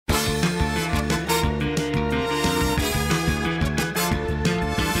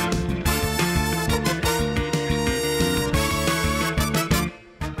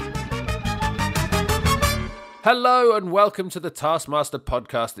Hello and welcome to the Taskmaster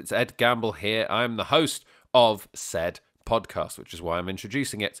podcast. It's Ed Gamble here. I am the host of said podcast, which is why I'm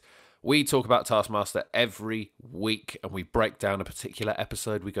introducing it. We talk about Taskmaster every week and we break down a particular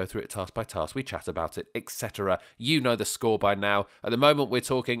episode. We go through it task by task. We chat about it, etc. You know the score by now. At the moment, we're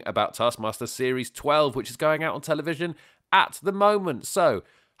talking about Taskmaster Series 12, which is going out on television at the moment. So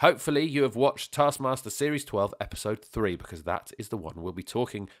hopefully you have watched Taskmaster Series 12, Episode 3, because that is the one we'll be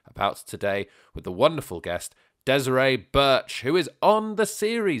talking about today with the wonderful guest, Desiree Burch, who is on the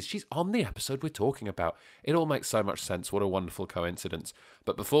series. She's on the episode we're talking about. It all makes so much sense. What a wonderful coincidence.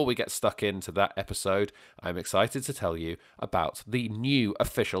 But before we get stuck into that episode, I'm excited to tell you about the new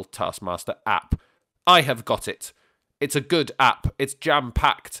official Taskmaster app. I have got it. It's a good app. It's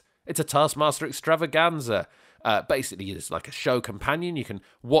jam-packed. It's a Taskmaster extravaganza. Basically, it's like a show companion. You can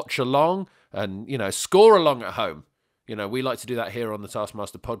watch along and, score along at home. We like to do that here on the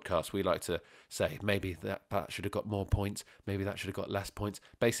Taskmaster podcast. We like to say, maybe that should have got more points. Maybe that should have got less points.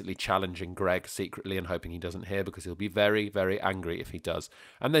 Basically challenging Greg secretly and hoping he doesn't hear because he'll be very, very angry if he does.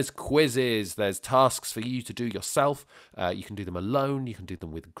 And there's quizzes. There's tasks for you to do yourself. You can do them alone. You can do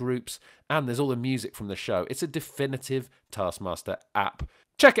them with groups. And there's all the music from the show. It's a definitive Taskmaster app.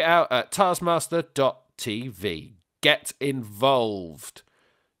 Check it out at taskmaster.tv. Get involved.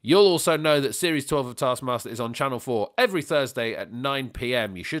 You'll also know that Series 12 of Taskmaster is on Channel 4 every Thursday at 9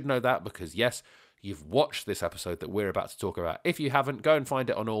 p.m. You should know that because, yes, you've watched this episode that we're about to talk about. If you haven't, go and find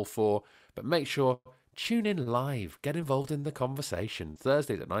it on all four. But make sure, tune in live. Get involved in the conversation.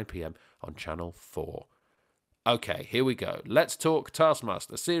 Thursdays at 9 p.m. on Channel 4. Okay, here we go. Let's talk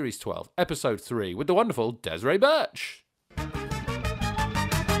Taskmaster Series 12, Episode 3 with the wonderful Desiree Burch.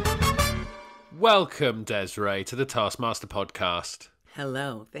 Welcome, Desiree, to the Taskmaster podcast.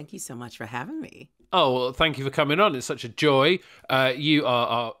 Hello. Thank you so much for having me. Oh, well, thank you for coming on. It's such a joy. You are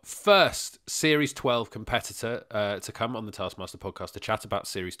our first Series 12 competitor to come on the Taskmaster podcast to chat about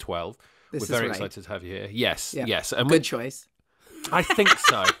Series 12. We're very excited to have you here. Yes, yeah. Yes. And good choice. I think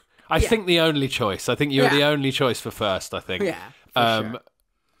so. I think the only choice. I think you're the only choice for first, I think. Yeah, for sure.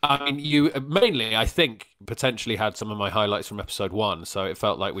 I mean, you mainly, I think, potentially had some of my highlights from episode 1, so it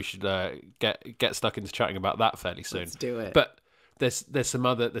felt like we should get stuck into chatting about that fairly soon. Let's do it. But there's some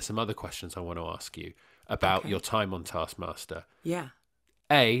other questions I want to ask you about your time on Taskmaster. Yeah.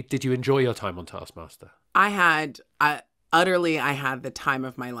 Did you enjoy your time on Taskmaster? I had the time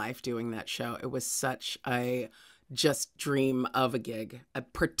of my life doing that show. It was such a just dream of a gig,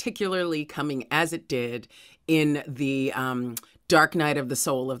 particularly coming as it did in the dark night of the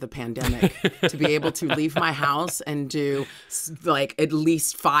soul of the pandemic, to be able to leave my house and do like at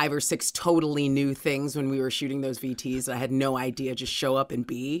least 5 or 6 totally new things when we were shooting those VTs. I had no idea, just show up and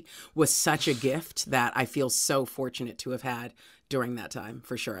be, was such a gift that I feel so fortunate to have had during that time,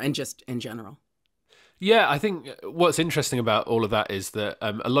 for sure, and just in general. Yeah, I think what's interesting about all of that is that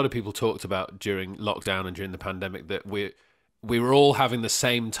a lot of people talked about during lockdown and during the pandemic that we were all having the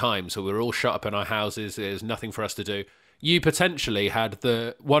same time, so we were all shut up in our houses. There's nothing for us to do. You potentially had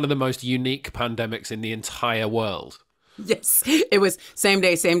one of the most unique pandemics in the entire world. Yes, it was same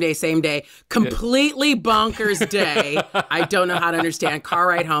day, completely bonkers day. I don't know how to understand. Car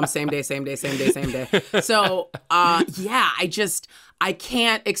ride home, same day. So, I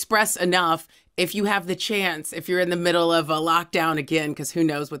can't express enough. If you have the chance, if you're in the middle of a lockdown again, because who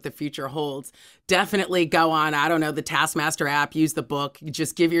knows what the future holds, definitely go on, I don't know, the Taskmaster app, use the book,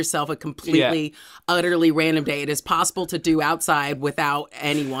 just give yourself a completely, utterly random day. It is possible to do outside without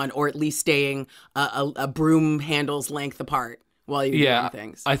anyone, or at least staying a broom handle's length apart while you're doing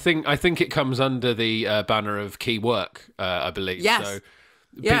things. I think it comes under the banner of key work, I believe. Yes. So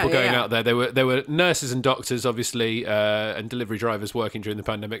people going out there, there were nurses and doctors, obviously, and delivery drivers working during the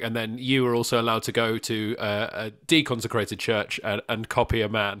pandemic, and then you were also allowed to go to a deconsecrated church and copy a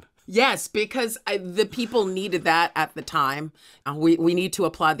man. Yes, because the people needed that at the time. We need to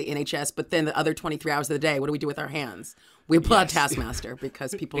applaud the NHS, but then the other 23 hours of the day, what do we do with our hands? We applaud Taskmaster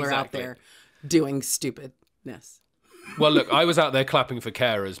because people are out there doing stupidness. Well, look, I was out there clapping for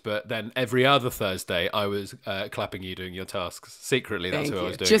carers, but then every other Thursday I was clapping you doing your tasks. Secretly, that's who I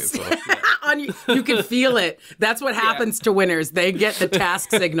was doing it for. Yeah. You can feel it. That's what happens to winners. They get the task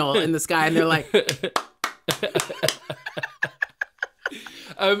signal in the sky and they're like...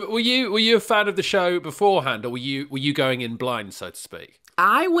 Were you a fan of the show beforehand, or were you going in blind, so to speak?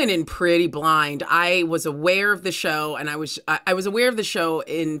 I went in pretty blind. I was aware of the show, and I was aware of the show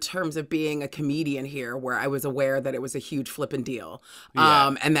in terms of being a comedian here, where I was aware that it was a huge flippin' deal,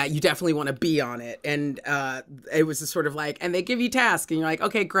 and that you definitely want to be on it. And it was a sort of like, and they give you tasks, and you're like,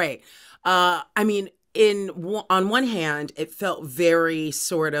 okay, great. I mean, on one hand, it felt very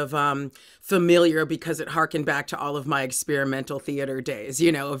sort of familiar because it harkened back to all of my experimental theater days,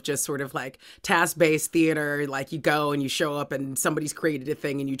 you know, of just sort of like task-based theater, like you go and you show up and somebody's created a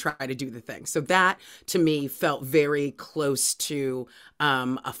thing and you try to do the thing. So that to me felt very close to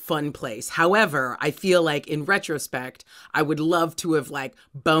a fun place. However, I feel like in retrospect, I would love to have like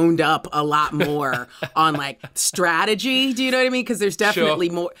boned up a lot more on like strategy. Do you know what I mean? Because there's definitely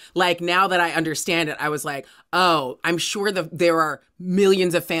more, like now that I understand it, I was like, oh, I'm sure there are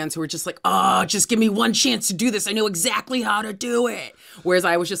millions of fans who are just like, oh, just give me one chance to do this. I know exactly how to do it. Whereas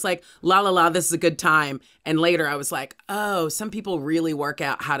I was just like, la, la, la, this is a good time. And later I was like, oh, some people really work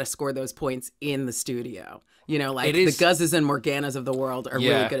out how to score those points in the studio. You know, like the Guzzes and Morganas of the world are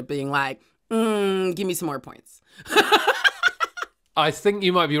really good at being like, give me some more points. I think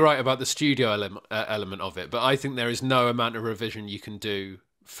you might be right about the studio element of it, but I think there is no amount of revision you can do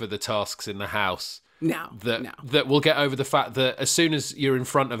for the tasks in the house that will get over the fact that as soon as you're in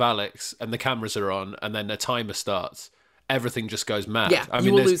front of Alex and the cameras are on and then the timer starts, everything just goes mad. Yeah,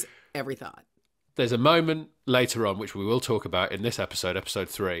 you will lose every thought. There's a moment later on, which we will talk about in this episode, episode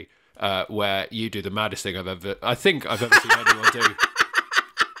 3, where you do the maddest thing I think I've ever seen anyone do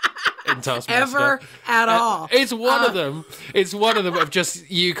in Taskmaster. Ever at all. It's one of them. It's one of them of just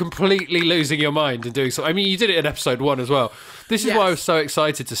you completely losing your mind and doing so. I mean, you did it in episode 1 as well. This is why I was so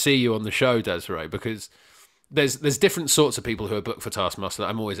excited to see you on the show, Desiree, because there's different sorts of people who are booked for Taskmaster that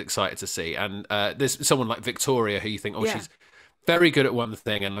I'm always excited to see. And there's someone like Victoria who you think, she's very good at one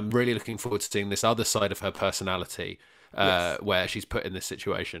thing, and I'm really looking forward to seeing this other side of her personality where she's put in this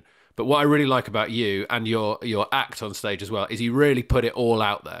situation. But what I really like about you and your act on stage as well is you really put it all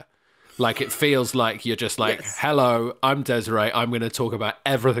out there. Like, it feels like you're just like, hello, I'm Desiree. I'm going to talk about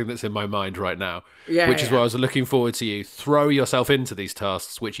everything that's in my mind right now. Which is why I was looking forward to you. Throw yourself into these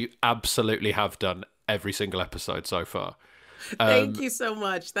tasks, which you absolutely have done every single episode so far. Thank you so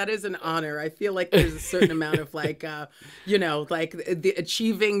much. That is an honor. I feel like there's a certain amount of like, you know, like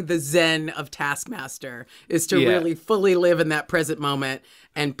achieving the zen of Taskmaster is to really fully live in that present moment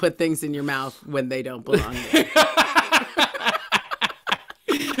and put things in your mouth when they don't belong there.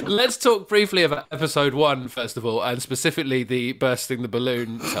 Let's talk briefly about episode 1, first of all, and specifically the bursting the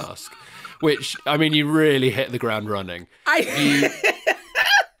balloon task, which, I mean, you really hit the ground running. I'm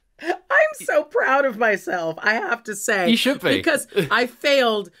so proud of myself, I have to say. You should be. Because I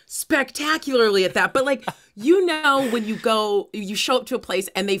failed spectacularly at that. But like, you know, when you show up to a place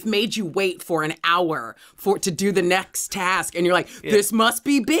and they've made you wait for an hour to do the next task. And you're like, this must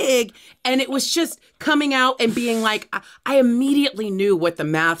be big. And it was just coming out and being like, I immediately knew what the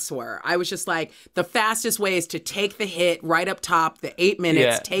maths were. I was just like, the fastest way is to take the hit right up top, the 8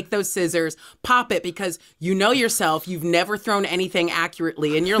 minutes, take those scissors, pop it, because you know yourself, you've never thrown anything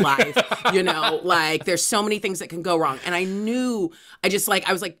accurately in your life. You know, like there's so many things that can go wrong. And I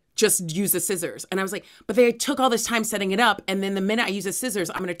was like, just use the scissors. And I was like, but they took all this time setting it up. And then the minute I use the scissors,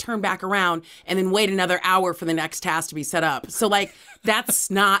 I'm going to turn back around and then wait another hour for the next task to be set up. So like,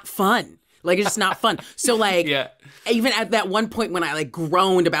 that's not fun. Like, it's just not fun. So like, even at that one point when I like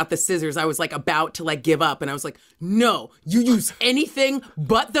groaned about the scissors, I was like about to like give up. And I was like, no, you use anything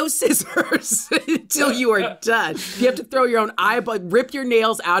but those scissors until you are done. You have to throw your own eyeball, rip your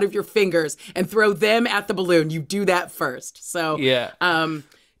nails out of your fingers and throw them at the balloon. You do that first. So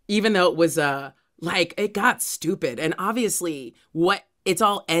even though it was like, it got stupid. And obviously it's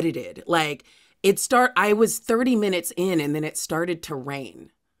all edited. Like I was 30 minutes in and then it started to rain.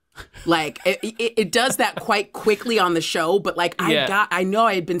 Like it does that quite quickly on the show, but like I know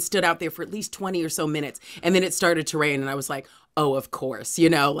I had been stood out there for at least 20 or so minutes, and then it started to rain, and I was like, oh, of course, you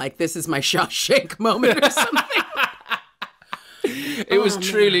know, like this is my Shawshank moment or something. It was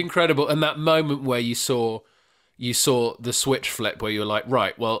truly incredible, and that moment where you saw the switch flip, where you were like,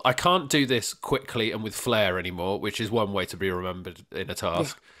 right, well, I can't do this quickly and with flair anymore, which is one way to be remembered in a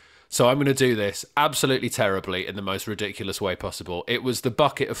task. So I'm going to do this absolutely terribly in the most ridiculous way possible. It was the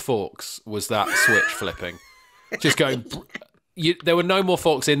bucket of forks, was that switch flipping. Just going... there were no more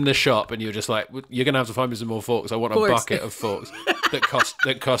forks in the shop, and you were just like, you're going to have to find me some more forks. I want a bucket of forks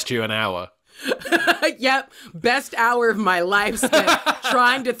that cost you an hour. Yep. Best hour of my life spent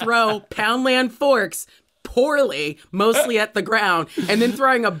trying to throw Poundland forks poorly, mostly at the ground, and then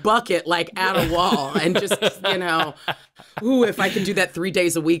throwing a bucket like at a wall, and just, you know, ooh, if I could do that 3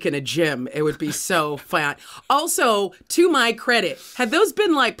 days a week in a gym, it would be so fun. Also, to my credit, had those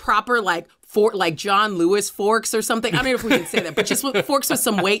been like proper like John Lewis forks or something? I don't know if we can say that, but just forks with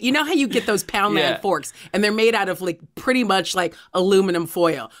some weight. You know how you get those Poundland forks, and they're made out of like pretty much like aluminum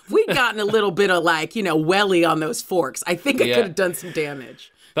foil. If we'd gotten a little bit of like, you know, welly on those forks, I think I could have done some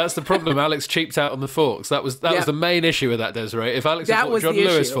damage. That's the problem. Alex cheaped out on the forks. That was the main issue with that, Desiree. If Alex had bought John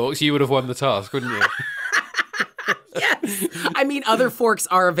Lewis forks, you would have won the task, wouldn't you? Yes. I mean, other forks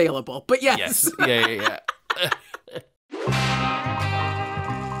are available, but yes. Yeah.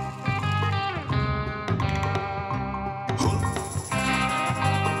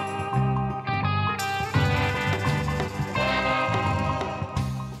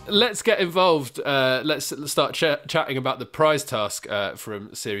 Let's get involved. Let's start chatting about the prize task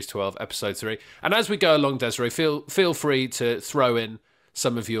from Series 12, Episode 3. And as we go along, Desiree, feel free to throw in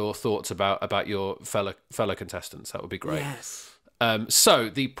some of your thoughts about your fellow contestants. That would be great. Yes. So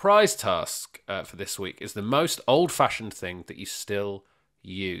the prize task for this week is the most old-fashioned thing that you still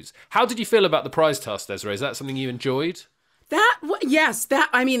use. How did you feel about the prize task, Desiree? Is that something you enjoyed? That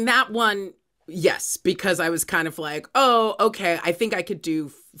one... Yes, because I was kind of like, oh, okay, I think I could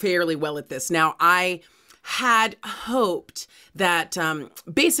do fairly well at this. Now, I had hoped that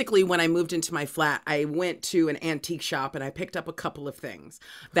basically when I moved into my flat, I went to an antique shop and I picked up a couple of things,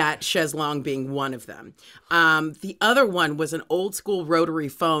 that chaise longue being one of them. The other one was an old school rotary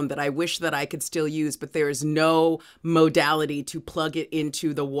phone that I wish that I could still use, but there is no modality to plug it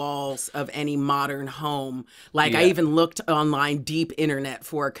into the walls of any modern home. Like I even looked online, deep internet,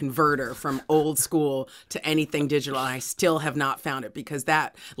 for a converter from old school to anything digital. And I still have not found it, because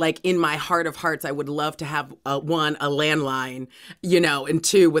that, like, in my heart of hearts, I would love to have one, a landline, and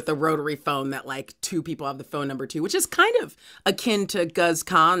two, with a rotary phone that like two people have the phone number to, which is kind of akin to Guz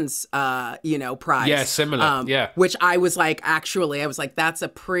Khan's, prize. Yeah, similar. Which I was like, that's a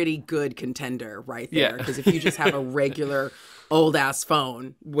pretty good contender right there. Because if you just have a regular old ass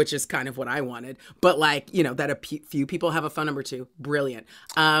phone, which is kind of what I wanted, but like, that a few people have a phone number to, brilliant.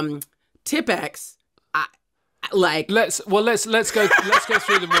 Tipex. Let's go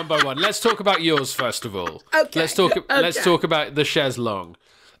through them one by one. Let's talk about yours first of all. Okay. Let's talk about the chaise longue.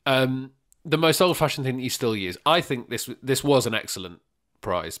 The most old-fashioned thing that you still use. I think this was an excellent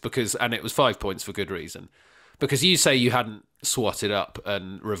prize, and it was 5 points for good reason. Because you say you hadn't swatted up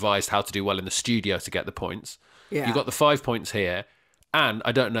and revised how to do well in the studio to get the points. Yeah. You got the 5 points here, and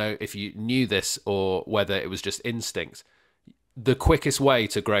I don't know if you knew this or whether it was just instinct. The quickest way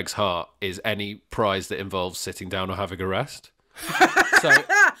to Greg's heart is any prize that involves sitting down or having a rest. So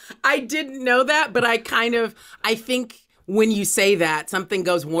I didn't know that, but I think when you say that, something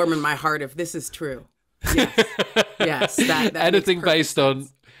goes warm in my heart if this is true. Yes. Yes. That anything based sense. On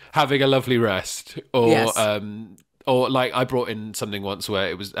having a lovely rest, or yes. Or like I brought in something once where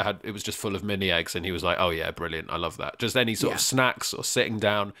it was just full of mini eggs, and he was like, "Oh yeah, brilliant, I love that." Just any sort of snacks or sitting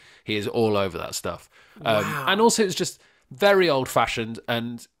down, he is all over that stuff. Wow. And also, it's just very old-fashioned,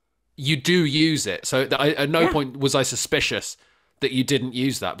 and you do use it. So at no point was I suspicious that you didn't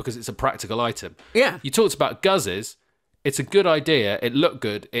use that, because it's a practical item. Yeah. You talked about Guz's. It's a good idea. It looked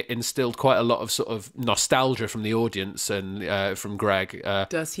good. It instilled quite a lot of sort of nostalgia from the audience and from Greg.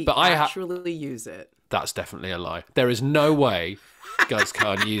 Does he actually use it? That's definitely a lie. There is no way Guz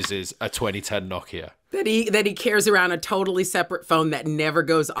Khan uses a 2010 Nokia. That he carries around a totally separate phone that never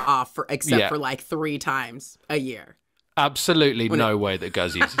goes off except for like 3 times a year. Absolutely no way that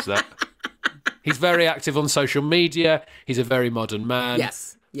Guz uses that. He's very active on social media. He's a very modern man.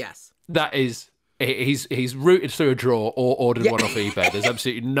 Yes. That is, he's rooted through a drawer or ordered one off eBay. There's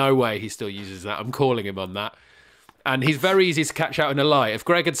absolutely no way he still uses that. I'm calling him on that. And he's very easy to catch out in a lie. If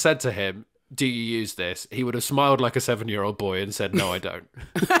Greg had said to him, "Do you use this?" he would have smiled like a 7-year-old boy and said, "No, I don't."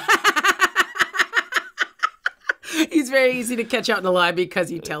 He's very easy to catch out in a lie because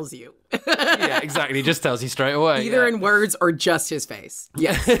he tells you. Yeah, exactly. He just tells you straight away. Either in words or just his face.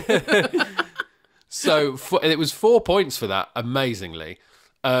 Yes. So it was 4 points for that, amazingly.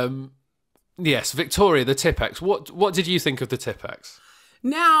 Yes, Victoria, the Tipex. What did you think of the Tipex?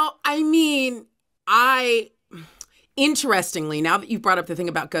 Now, I mean, interestingly, now that you brought up the thing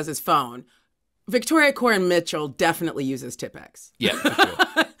about Guz's phone, Victoria Coren Mitchell definitely uses Tipex. Yeah, for sure.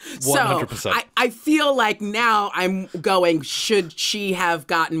 100%. So I feel like now I'm going, should she have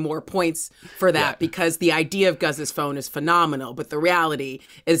gotten more points for that? Yeah. Because the idea of Guz's phone is phenomenal. But the reality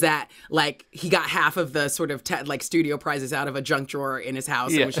is that, like, he got half of the sort of studio prizes out of a junk drawer in his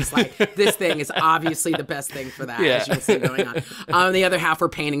house. And was just like, this thing is obviously the best thing for that, as you'll see going on. The other half were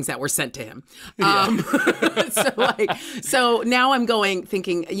paintings that were sent to him. So now I'm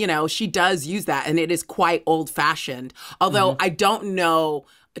thinking, she does use that, and it is quite old fashioned. Although I don't know.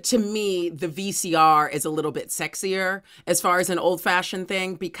 To me, the VCR is a little bit sexier as far as an old-fashioned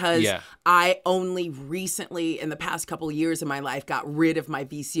thing, because I only recently, in the past couple of years of my life, got rid of my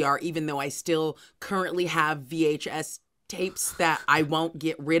VCR, even though I still currently have VHS tapes that I won't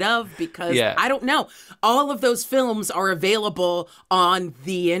get rid of because Yeah. I don't know. All of those films are available on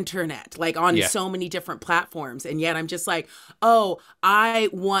the internet, like on so many different platforms. And yet I'm just like, oh, I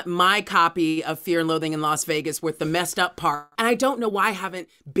want my copy of Fear and Loathing in Las Vegas with the messed up part. And I don't know why I haven't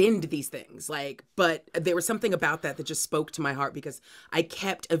binned these things. Like, but there was something about that just spoke to my heart because I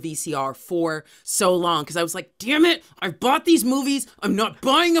kept a VCR for so long because I was like, damn it, I've bought these movies. I'm not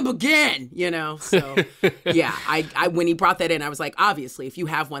buying them again, you know? So yeah, I when he brought that in, I was like, obviously, if you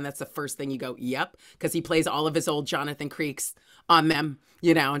have one, that's the first thing you go, yep, because he plays all of his old Jonathan Creeks on them,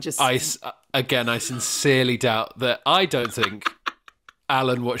 you know, and just... I sincerely doubt that. I don't think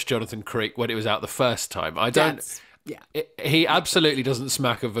Alan watched Jonathan Creek when it was out the first time. I don't... He absolutely doesn't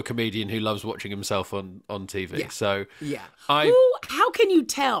smack of a comedian who loves watching himself on TV. Yeah. So yeah. How can you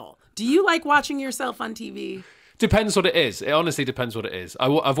tell? Do you like watching yourself on TV? Depends what it is. It honestly depends what it is.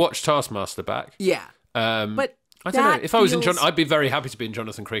 I've watched Taskmaster back. Yeah. But I don't know. If I was in I'd be very happy to be in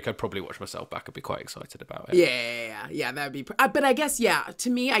Jonathan Creek. I'd probably watch myself back. I'd be quite excited about it. Yeah. That'd be. But I guess to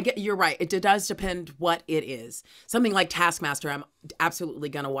me, you're right. It does depend what it is. Something like Taskmaster, I'm absolutely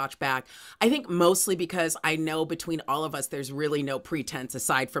gonna watch back. I think mostly because I know between all of us, there's really no pretense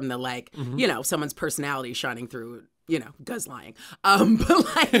aside from the someone's personality shining through. Guz lying.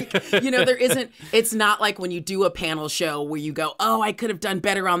 But there isn't, it's not like when you do a panel show where you go, oh, I could have done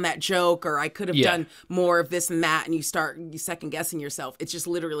better on that joke, or I could have done more of this and that. And you second guessing yourself. It's just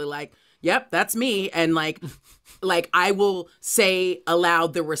literally like, yep, that's me. And like I will say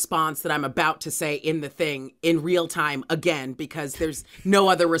aloud the response that I'm about to say in the thing in real time again, because there's no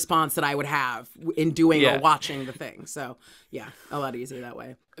other response that I would have in doing or watching the thing. So yeah, a lot easier that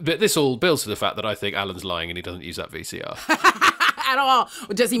way. But this all builds to the fact that I think Alan's lying and he doesn't use that VCR. At all.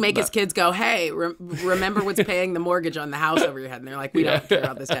 Does he make his kids go, hey, remember what's paying the mortgage on the house over your head? And they're like, we don't care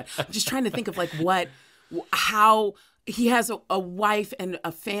about this, Dad. I'm just trying to think of how he has a wife and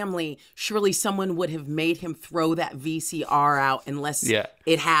a family. Surely someone would have made him throw that VCR out unless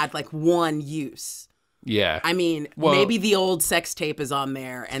it had one use. Yeah. I mean, maybe the old sex tape is on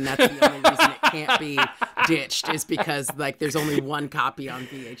there and that's the only reason it can't be ditched is because there's only one copy on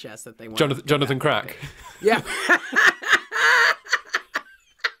VHS that they want. Jonathan Crack. Yeah.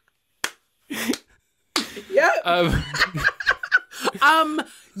 Yeah.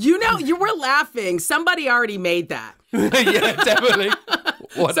 You were laughing. Somebody already made that. Yeah, definitely.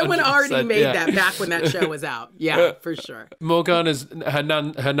 100%, someone already made that back when that show was out. Yeah, for sure. Morgana's her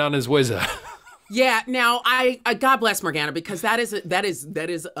nana's whizzer. Yeah. Now, I God bless Morgana because that is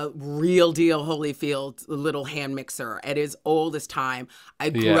a real deal Holyfield little hand mixer. It is old as time. I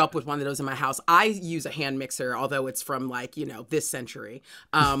grew up with one of those in my house. I use a hand mixer, although it's from this century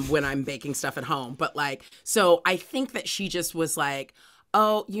when I'm baking stuff at home. But so I think that she just was like,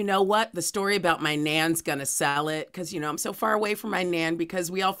 oh, you know what? The story about my nan's gonna sell it because, I'm so far away from my nan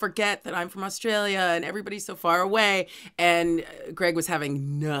because we all forget that I'm from Australia and everybody's so far away. And Greg was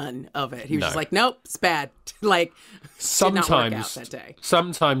having none of it. He was just like, nope, it's bad. Sometimes, did not work out that day.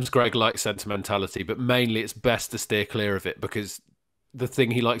 Sometimes Greg likes sentimentality, but mainly it's best to steer clear of it because the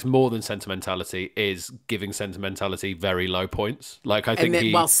thing he likes more than sentimentality is giving sentimentality very low points.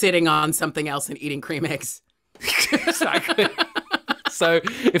 While sitting on something else and eating cream eggs. Exactly. So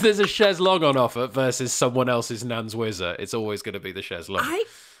if there's a chaise longue on offer versus someone else's nan's whizzer, it's always going to be the chaise longue.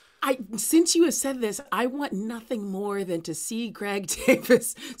 Since you have said this, I want nothing more than to see Greg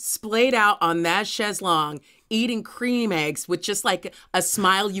Davies splayed out on that chaise longue, eating cream eggs with just a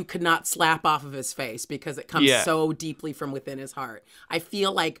smile you could not slap off of his face because it comes so deeply from within his heart. I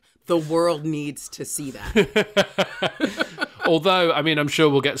feel like the world needs to see that. Although, I mean, I'm sure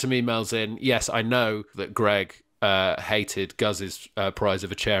we'll get some emails in. Yes, I know that Greg hated Guz's prize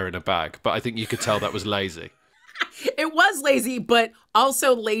of a chair in a bag, but I think you could tell that was lazy. It was lazy, but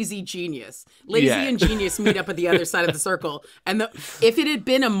also lazy genius. Lazy and genius meet up at the other side of the circle. And if it had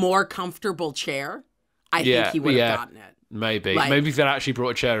been a more comfortable chair, I think he would have gotten it. Maybe. Maybe if they'd actually brought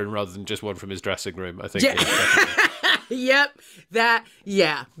a chair in rather than just one from his dressing room, I think. Yep.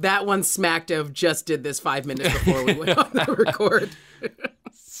 That one smacked of just did this 5 minutes before we went on the record.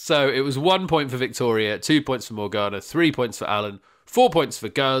 So it was 1 point for Victoria, 2 points for Morgana, 3 points for Alan, 4 points for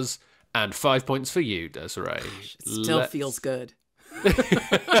Guz, and 5 points for you, Desiree. Still feels good.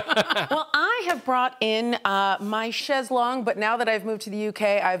 Well, I have brought in my chaise longue, but now that I've moved to the UK,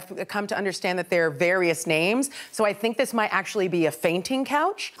 I've come to understand that there are various names. So I think this might actually be a fainting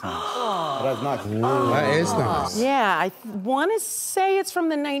couch. Oh, that's nice. That is nice. Yeah, I want to say it's from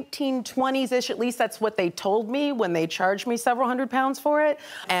the 1920s-ish. At least that's what they told me when they charged me several £100s for it.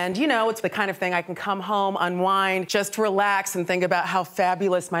 And, you know, it's the kind of thing I can come home, unwind, just relax and think about how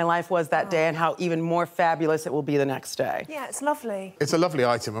fabulous my life was that day and how even more fabulous it will be the next day. Yeah, it's lovely. It's a lovely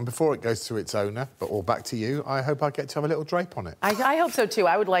item, and before it goes to its owner, but all back to you, I hope I get to have a little drape on it. I hope so, too.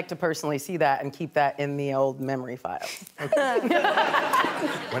 I would like to personally see that and keep that in the old memory file. Okay.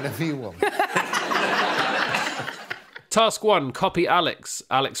 Whenever you want. Task 1, copy Alex.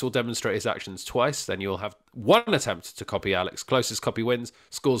 Alex will demonstrate his actions twice, then you'll have one attempt to copy Alex. Closest copy wins.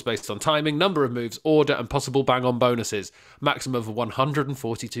 Scores based on timing, number of moves, order, and possible bang-on bonuses. Maximum of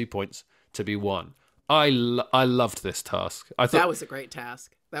 142 points to be won. I loved this task. I thought that was a great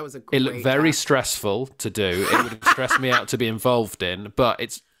task. That was a great It looked very task. stressful to do. It would have stressed me out to be involved in, but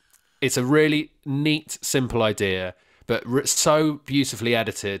it's a really neat, simple idea, but so beautifully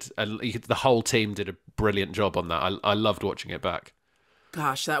edited, and the whole team did a brilliant job on that. I loved watching it back.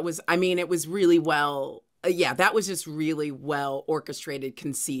 Gosh, that was, I mean, it was really well, yeah, that was just really well orchestrated,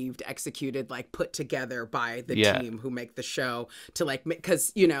 conceived, executed, like put together by the team who make the show to like,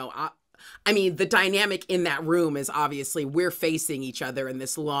 because, you know, I mean, the dynamic in that room is obviously we're facing each other in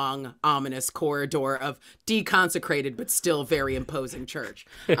this long, ominous corridor of deconsecrated but still very imposing church,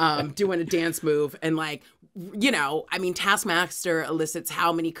 doing a dance move. And like, you know, I mean, Taskmaster elicits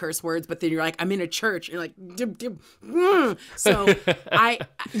how many curse words, but then you're like, I'm in a church. And you're like, So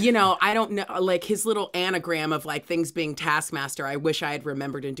you know, I don't know, like his little anagram of like things being Taskmaster, I wish I had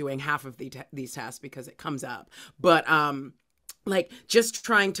remembered in doing half of these tasks because it comes up. But, like just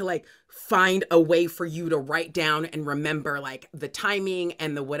trying to like find a way for you to write down and remember like the timing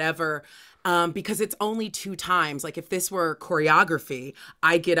and the whatever, because it's only 2 times. Like if this were choreography,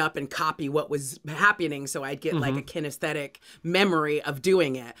 I'd get up and copy what was happening, so I'd get like a kinesthetic memory of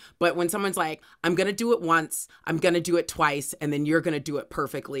doing it. But when someone's like, I'm gonna do it once, I'm gonna do it twice, and then you're gonna do it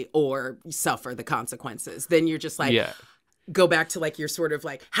perfectly or suffer the consequences, then you're just like, go back to like your sort of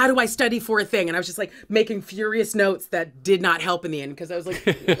like, how do I study for a thing? And I was just like making furious notes that did not help in the end because I was like,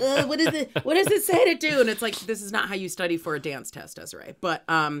 what does it say to do? And it's like, this is not how you study for a dance test, Desiree. But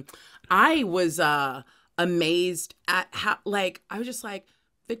I was amazed at how, like, I was just like,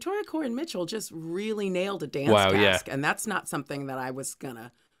 Victoria Coren Mitchell just really nailed a dance task. And that's not something that I was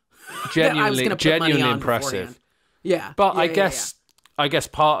gonna genuinely impressive. Beforehand. Yeah. But I guess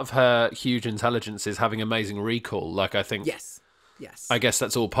part of her huge intelligence is having amazing recall. Like, I think... Yes. I guess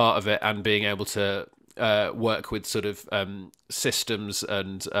that's all part of it, and being able to work with sort of systems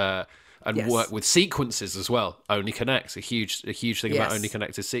and work with sequences as well. Only Connects, a huge thing about Only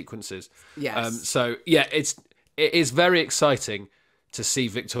Connected sequences. Yes. So, yeah, it is very exciting to see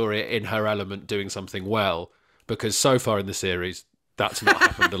Victoria in her element doing something well, because so far in the series, that's not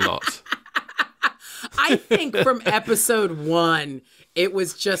happened a lot. I think from episode 1, it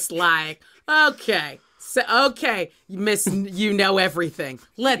was just like, okay, Miss, you know everything.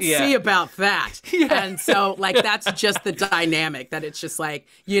 Let's see about that. And so, like, that's just the dynamic, that it's just like,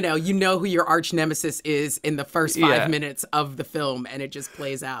 you know who your arch nemesis is in the first 5 minutes of the film, and it just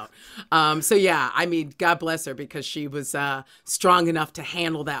plays out. So, yeah, I mean, God bless her, because she was strong enough to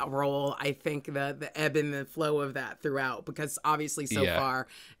handle that role. I think the ebb and the flow of that throughout, because obviously so far,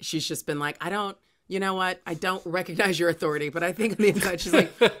 she's just been like, you know what? I don't recognize your authority, but I think on the inside she's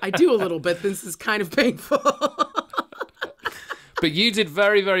like, I do a little bit. This is kind of painful. But you did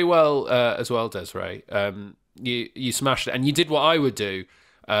very, very well as well, Desiree. You smashed it, and you did what I would do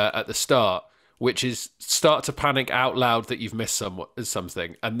at the start, which is start to panic out loud that you've missed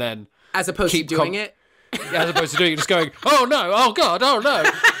something, and then as opposed to doing it. As opposed to doing it, just going, oh no, oh God, oh no.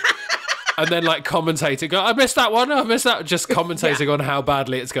 And then, like, commentating, I missed that one, I missed that. Just commentating on how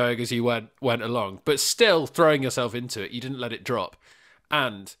badly it's going as you went along. But still throwing yourself into it. You didn't let it drop.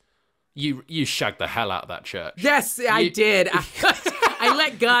 And you shagged the hell out of that church. Yes, I did. I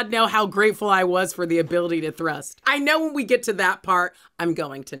let God know how grateful I was for the ability to thrust. I know when we get to that part, I'm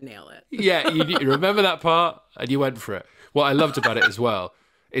going to nail it. Yeah, you remember that part, and you went for it. What I loved about it as well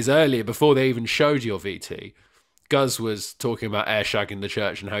is earlier, before they even showed your VT, Guz was talking about air shagging the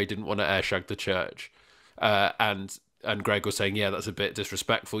church and how he didn't want to air shag the church. And Greg was saying, yeah, that's a bit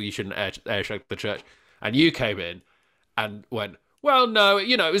disrespectful. You shouldn't air shag the church. And you came in and went, well, no,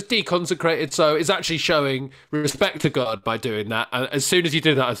 it was deconsecrated, so it's actually showing respect to God by doing that. And as soon as you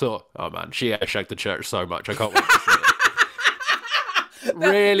did that, I thought, oh man, she air shagged the church so much. I can't wait to see it.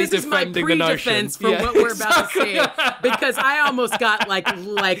 really this defending is the my notion. pre-defense for what we're about to see, because I almost got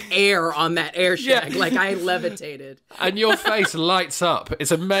like air on that air shag, like I levitated. And your face lights up.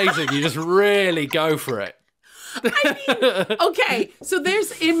 It's amazing. You just really go for it. I mean, okay, so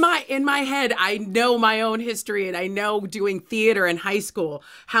there's in my head, I know my own history, and I know doing theater in high school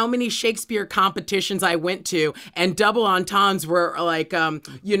how many Shakespeare competitions I went to, and double entendres were like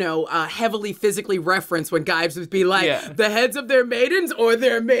heavily physically referenced when guys would be like, the heads of their maidens or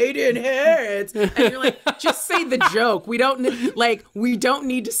their maiden heads, and you're like, just say the joke. We don't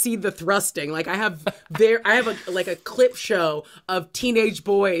need to see the thrusting. Like I have a clip show of teenage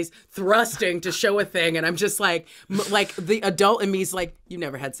boys thrusting to show a thing, and I'm just like the adult in me is like, you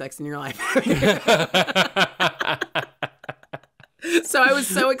never had sex in your life. So I was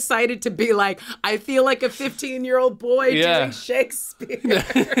so excited to be like, I feel like a 15-year-old boy doing Shakespeare.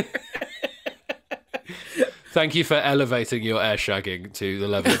 Thank you for elevating your air shagging to the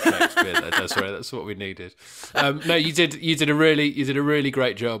level of Shakespeare. That's what we needed. No, you did a really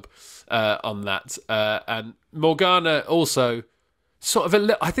great job on that. And Morgana also sort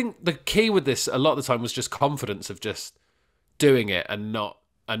of I think the key with this a lot of the time was just confidence of just doing it and not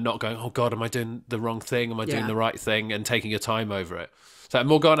going, oh God, am I doing the wrong thing? Am I doing the right thing? And taking your time over it. So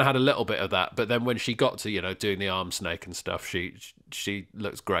Morgana had a little bit of that, but then when she got to, doing the arm snake and stuff, she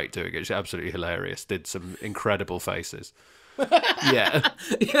looks great doing it. She's absolutely hilarious. Did some incredible faces. Yeah.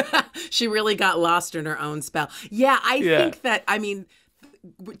 She really got lost in her own spell. Yeah, I think that,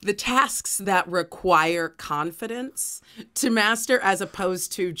 the tasks that require confidence to master, as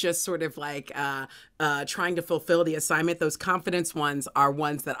opposed to just sort of like trying to fulfill the assignment, those confidence ones are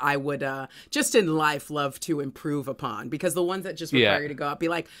ones that I would just in life love to improve upon, because the ones that just require you to go out, be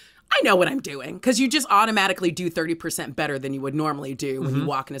like, I know what I'm doing, because you just automatically do 30% better than you would normally do when you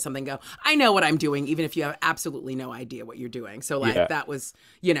walk into something and go, I know what I'm doing, even if you have absolutely no idea what you're doing. So that was,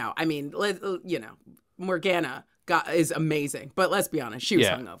 Morgana is amazing, but let's be honest, she was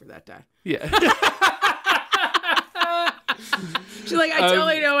hungover that day. Yeah. She's like, I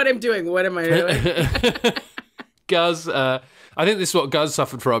totally know what I'm doing. What am I doing? Guz, I think this is what Guz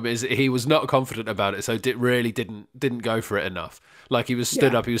suffered from, is he was not confident about it, so really didn't go for it enough. Like he was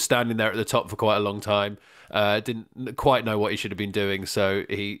stood up, he was standing there at the top for quite a long time, didn't quite know what he should have been doing, so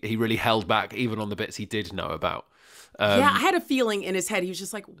he really held back even on the bits he did know about. I had a feeling in his head, he was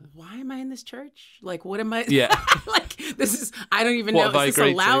just like, why am I in this church? Like, what am I? Yeah. Like, this is, I don't even know. Is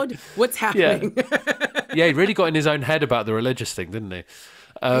this allowed? What's happening? Yeah, he really got in his own head about the religious thing, didn't he?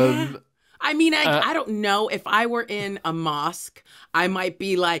 I don't know. If I were in a mosque, I might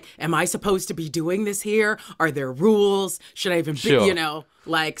be like, am I supposed to be doing this here? Are there rules? Should I even be,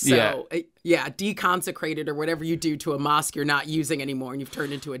 deconsecrated, or whatever you do to a mosque you're not using anymore and you've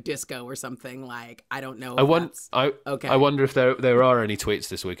turned into a disco or something. Like, I don't know. I wonder if there are any tweets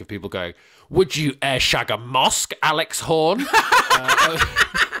this week of people going, would you air shag a mosque, Alex Horne?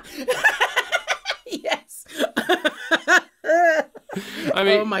 Yes. I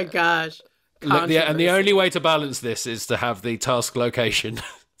mean, oh my gosh. And the only way to balance this is to have the task location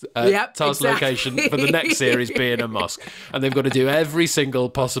location for the next series being a mosque, and they've got to do every single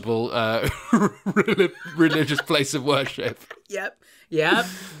possible religious place of worship. Yep.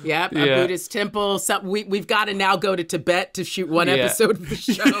 A Buddhist temple. So we've got to now go to Tibet to shoot one episode of the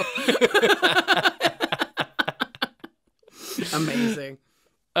show. Amazing.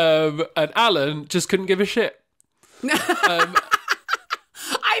 And Alan just couldn't give a shit.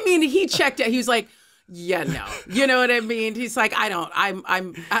 He checked out. He was like, yeah, no. You know what I mean? He's like,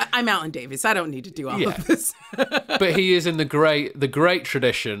 I'm Alan Davies. I don't need to do all of this. But he is in the great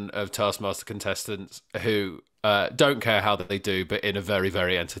tradition of Taskmaster contestants who don't care how they do, but in a very,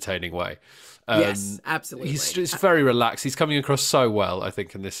 very entertaining way. Yes, absolutely. He's just very relaxed. He's coming across so well, I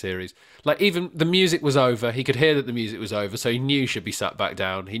think, in this series. Like, even the music was over. He could hear that the music was over, so he knew he should be sat back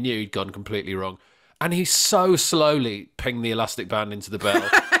down. He knew he'd gone completely wrong. And he so slowly pinged the elastic band into the bell,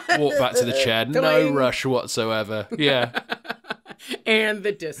 walked back to the chair, no rush whatsoever. Yeah. And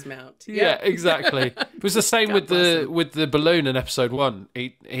the dismount. Yeah, exactly. It was the same with the balloon in episode 1.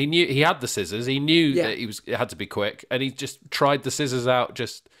 He knew he had the scissors. He knew that it had to be quick, and he just tried the scissors out,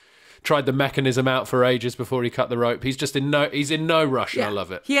 just tried the mechanism out for ages before he cut the rope. He's in no rush, and I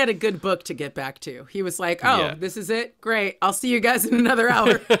love it. He had a good book to get back to. He was like, this is it? Great. I'll see you guys in another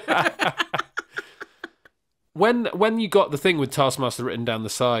hour. When you got the thing with Taskmaster written down the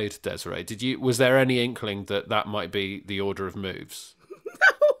side, Desiree, was there any inkling that might be the order of moves?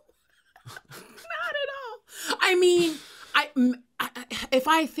 No, not at all. I mean, if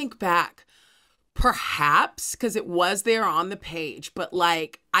I think back, perhaps, because it was there on the page, but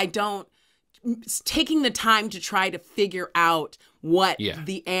like, I don't, taking the time to try to figure out what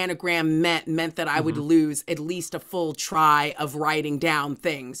the anagram meant that I would lose at least a full try of writing down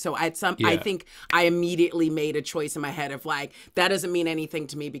things. So I think I immediately made a choice in my head of like, that doesn't mean anything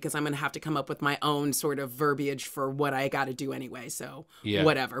to me because I'm going to have to come up with my own sort of verbiage for what I got to do anyway. So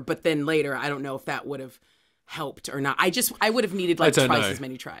whatever. But then later, I don't know if that would have helped or not. I would have needed like twice as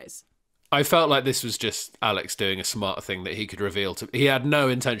many tries. I felt like this was just Alex doing a smart thing that he could reveal to. He had no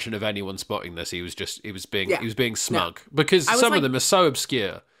intention of anyone spotting this. He was being smug because some of them are so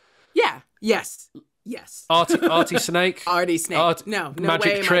obscure. Yeah. Yes. Artie Snake. Artie Snake. No magic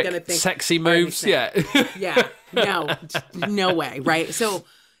way trick, am I gonna think sexy moves. Yeah. Yeah. No way. Right. So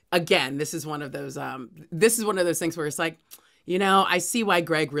again, this is one of those things where it's like, I see why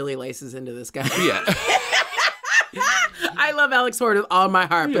Greg really laces into this guy. Yeah. I love Alex Horne with all my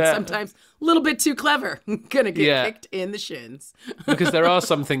heart, but sometimes a little bit too clever. Gonna get kicked in the shins. Because there are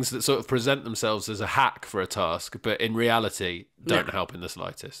some things that sort of present themselves as a hack for a task, but in reality don't help in the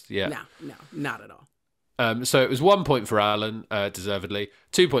slightest. Yeah. No, not at all. So it was 1 point for Alan, deservedly,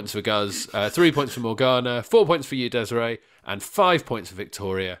 2 points for Guz, 3 points for Morgana, 4 points for you, Desiree, and 5 points for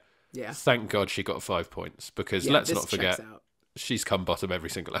Victoria. Yeah. Thank God she got 5 points, because let's not forget, she's come bottom every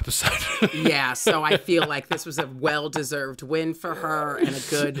single episode. Yeah, so I feel like this was a well-deserved win for her and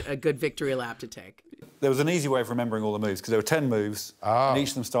a good victory lap to take. There was an easy way of remembering all the moves, because there were 10 moves, and each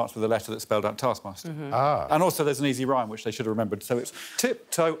of them starts with a letter that spelled out Taskmaster. And also there's an easy rhyme, which they should have remembered. So it's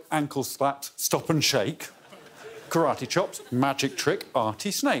tiptoe, ankle slapped, stop and shake, karate chops, magic trick,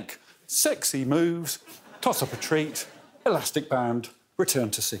 arty snake, sexy moves, toss up a treat, elastic band,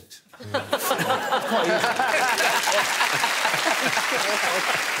 return to seat. Quite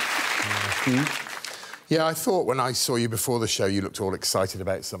easy. Yeah, I thought when I saw you before the show, you looked all excited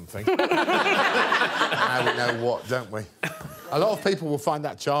about something. Now we know what, don't we? A lot of people will find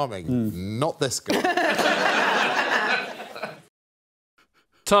that charming. Not this guy.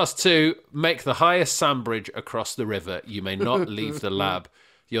 Task 2, make the highest sand bridge across the river. You may not leave the lab.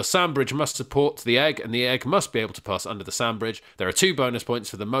 Your sand bridge must support the egg, and the egg must be able to pass under the sand bridge. There are 2 bonus points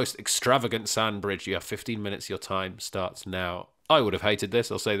for the most extravagant sand bridge. You have 15 minutes. Your time starts now. I would have hated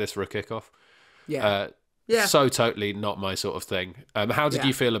this. I'll say this for a kickoff. Yeah. So totally not my sort of thing. How did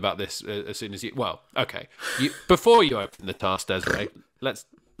you feel about this as soon as you... Well, okay. Before you open the task, Desiree, let's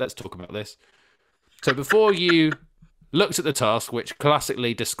talk about this. So before you looked at the task, which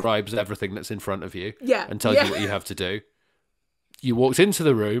classically describes everything that's in front of you and tells you what you have to do, you walked into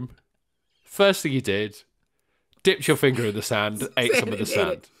the room. First thing you did, dipped your finger in the sand, ate some of the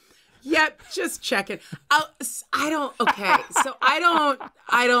sand. Yep, just checking. I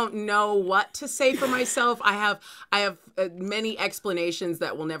don't know what to say for myself. I have many explanations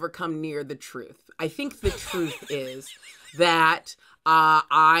that will never come near the truth. I think the truth is that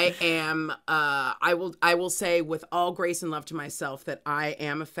I will say with all grace and love to myself that I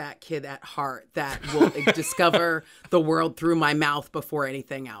am a fat kid at heart that will discover the world through my mouth before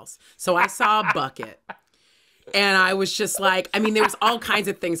anything else. So I saw a bucket. And I was just like, I mean, there was all kinds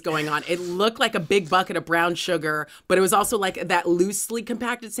of things going on. It looked like a big bucket of brown sugar, but it was also like that loosely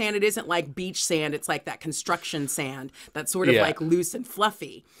compacted sand. It isn't like beach sand. It's like that construction sand that's sort of like loose and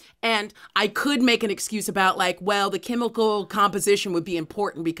fluffy. And I could make an excuse about like, well, the chemical composition would be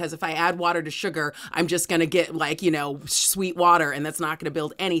important because if I add water to sugar, I'm just going to get like, sweet water and that's not going to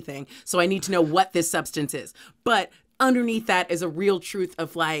build anything. So I need to know what this substance is. But underneath that is a real truth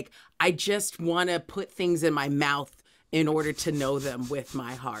of like, I just want to put things in my mouth in order to know them with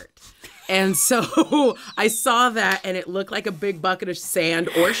my heart. And so I saw that and it looked like a big bucket of sand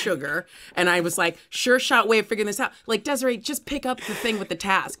or sugar. And I was like, sure shot way of figuring this out. Like, Desiree, just pick up the thing with the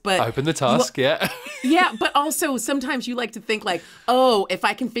task. But open the task, yeah. Yeah, but also sometimes you like to think like, oh, if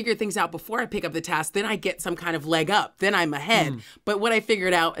I can figure things out before I pick up the task, then I get some kind of leg up. Then I'm ahead. But what I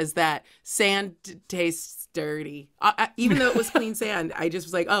figured out is that sand tastes dirty. Even though it was clean sand, I just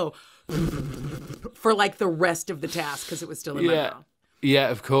was like, oh, for like the rest of the task because it was still in my mouth. Yeah,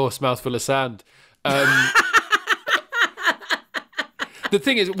 of course, mouthful of sand. The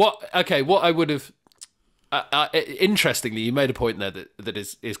thing is, what I would have... interestingly, you made a point there that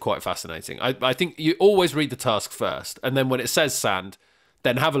is quite fascinating. I think you always read the task first, and then when it says sand,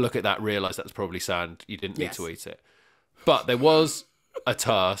 then have a look at that, realise that's probably sand. You didn't need to eat it. But there was a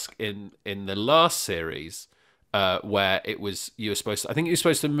task in the last series where you were supposed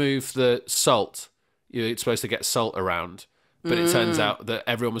to move the salt. You were supposed to get salt around, but it turns out that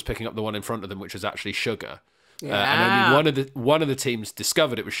everyone was picking up the one in front of them, which was actually sugar. And only one of the teams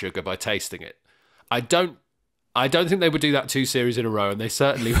discovered it was sugar by tasting it. I don't think they would do that 2 series in a row, and they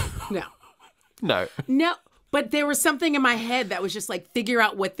certainly no. But there was something in my head that was just like, figure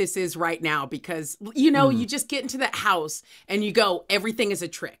out what this is right now. Because, you know, you just get into that house and you go, everything is a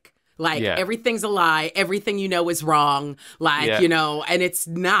trick. Like, everything's a lie. Everything you know is wrong. Like, you know, and it's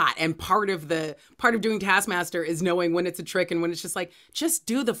not. And part of doing Taskmaster is knowing when it's a trick and when it's just like, just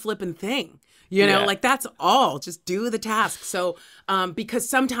do the flipping thing. You know, like, that's all. Just do the task. So, because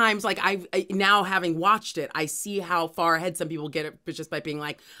sometimes, like, I now having watched it, I see how far ahead some people get it just by being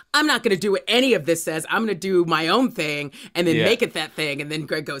like, I'm not going to do what any of this says. I'm going to do my own thing and then make it that thing. And then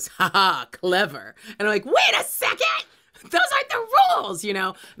Greg goes, haha, clever. And I'm like, wait a second. Those aren't the rules, you know?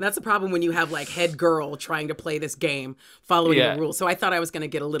 And that's the problem when you have, like, head girl trying to play this game, following the rules. So I thought I was going to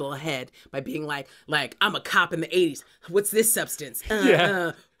get a little ahead by being like, I'm a cop in the 80s. What's this substance?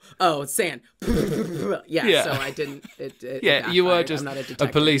 Oh, it's sand. So I didn't. You were just a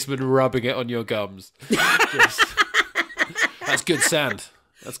policeman rubbing it on your gums. That's good sand.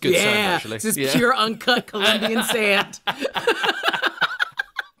 That's good sand, actually. This is pure uncut Colombian sand.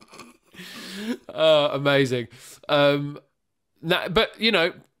 Oh, amazing. But, you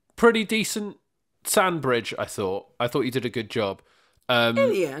know, pretty decent sand bridge, I thought. I thought you did a good job. In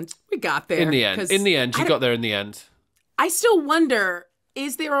the end, we got there. In the end, you got there in the end. I still wonder,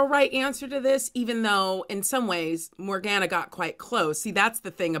 is there a right answer to this? Even though, in some ways, Morgana got quite close. See, that's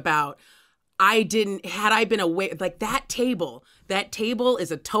the thing about, had I been aware, like, that table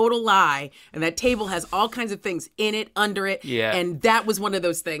is a total lie, and that table has all kinds of things in it, under it, and that was one of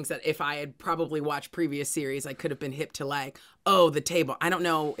those things that if I had probably watched previous series, I could have been hip to, like, oh, the table. I don't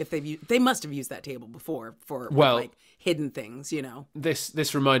know if they must have used that table before for like hidden things, you know.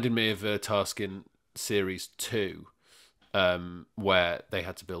 This reminded me of a task in series 2, where they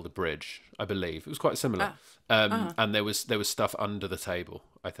had to build a bridge. I believe it was quite similar, and there was stuff under the table,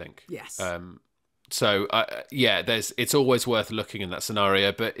 I think. Yes. So it's always worth looking in that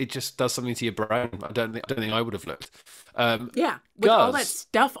scenario, but it just does something to your brain. I don't think I would have looked. With all that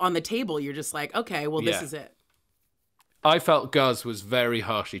stuff on the table, you're just like, okay, well, this is it. I felt Guz was very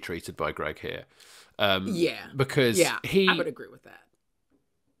harshly treated by Greg here. Because I would agree with that.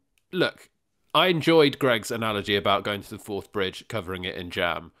 Look, I enjoyed Greg's analogy about going to the fourth bridge, covering it in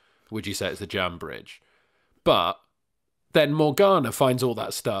jam. Would you say it's a jam bridge? But then Morgana finds all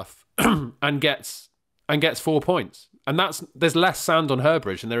that stuff and gets 4 points. And there's less sand on her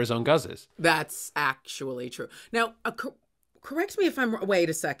bridge than there is on Guz's. That's actually true. Now, correct me if I'm wrong. Wait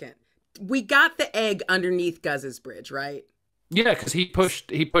a second. We got the egg underneath Guz's bridge, right? Yeah, because he pushed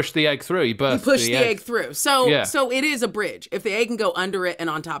the egg through. He pushed the egg through. So it is a bridge. If the egg can go under it and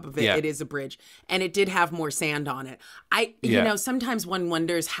on top of it, it is a bridge. And it did have more sand on it. You know, sometimes one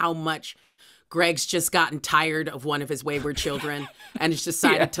wonders how much Greg's just gotten tired of one of his wayward children and has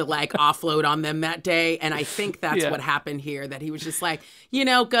decided to, like, offload on them that day. And I think that's what happened here, that he was just like, you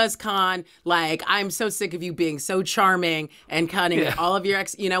know, Guz Khan, like, I'm so sick of you being so charming and cunning and all of your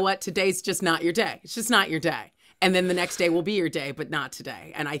you know what? Today's just not your day. It's just not your day. And then the next day will be your day, but not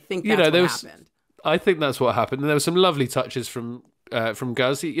today. And I think that's what happened. I think that's what happened. And there were some lovely touches from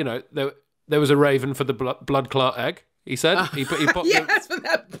Guz. You know, there was a raven for the blood clot egg. He said he popped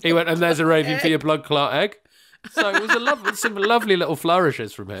he went, and there's a raven for your blood clot egg. So it was some lovely little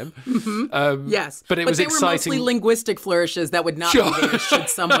flourishes from him. Yes, but they were mostly linguistic flourishes that would not be there should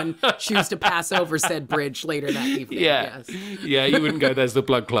someone choose to pass over said bridge later that evening. Yeah, you wouldn't go, there's the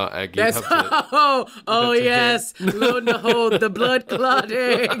blood clot egg. Yes. Yes, lo and behold, the blood clot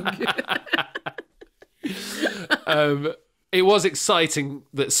egg. It was exciting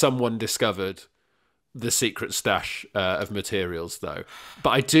that someone discovered the secret stash of materials, though.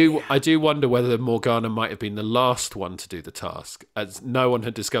 But I do wonder whether Morgana might have been the last one to do the task, as no one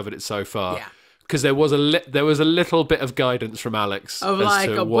had discovered it so far. Yeah. Because there was a little bit of guidance from Alex as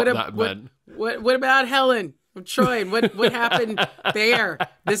to what that meant. What about Helen? Troy, what happened there?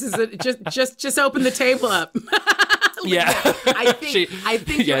 This is just open the table up. I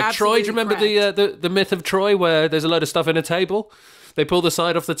think you're absolutely Troy, do you remember correct. the myth of Troy where there's a load of stuff in a table? They pull the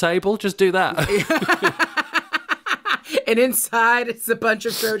side off the table. Just do that. And inside, it's a bunch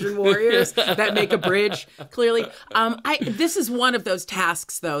of Trojan warriors that make a bridge. Clearly, this is one of those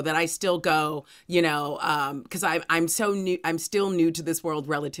tasks, though, that I still go, you know, because I'm so new. I'm still new to this world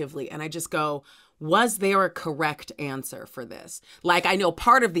relatively, and I just go, was there a correct answer for this? Like, I know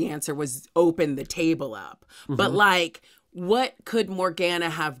part of the answer was open the table up, but like, what could Morgana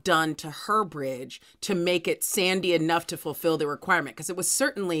have done to her bridge to make it sandy enough to fulfill the requirement? Because it was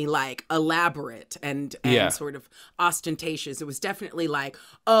certainly like elaborate and sort of ostentatious. It was definitely like,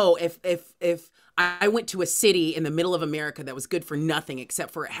 oh, if I went to a city in the middle of America that was good for nothing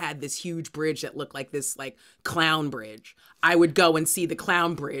except for it had this huge bridge that looked like this like clown bridge, I would go and see the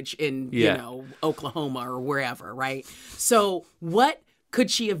clown bridge in, you know, Oklahoma or wherever, right? So what could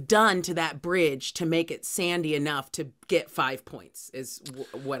she have done to that bridge to make it sandy enough to get 5 points is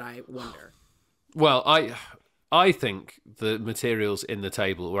what I wonder. Well, I think the materials in the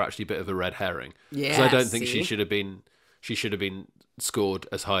table were actually a bit of a red herring. Yeah, because I don't think she should have been scored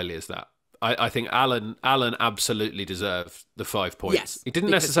as highly as that. I think Alan absolutely deserved the 5 points. Yes, he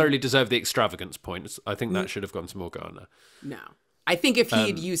didn't necessarily deserve the extravagance points. I think that should have gone to Morgana. No. I think if he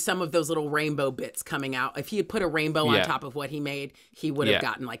had used some of those little rainbow bits coming out, if he had put a rainbow on top of what he made, he would have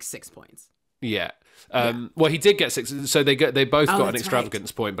gotten like 6 points. Yeah. Well, he did get 6, so they both got an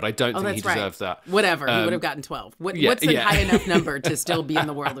extravagance point, but I don't think he deserved that. Whatever, he would have gotten 12. What's a high enough number to still be in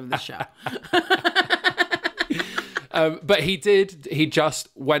the world of the show? But he just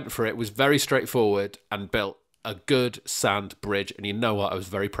went for it, was very straightforward, and built a good sand bridge. And you know what? I was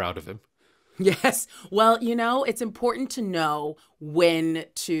very proud of him. Yes. Well, you know, it's important to know when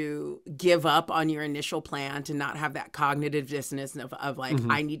to give up on your initial plan, to not have that cognitive dissonance of like,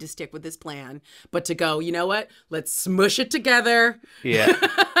 I need to stick with this plan, but to go, you know what? Let's smush it together. Yeah.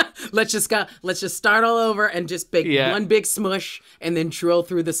 Let's just start all over and just one big smush and then drill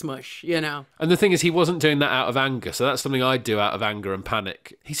through the smush, you know? And the thing is, he wasn't doing that out of anger. So that's something I'd do out of anger and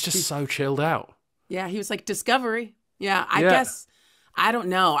panic. He's just so chilled out. Yeah. He was like, discovery. Yeah. I guess. I don't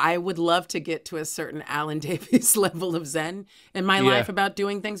know. I would love to get to a certain Alan Davies level of zen in my life about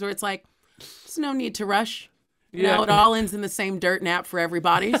doing things where it's like, there's no need to rush. You know, it all ends in the same dirt nap for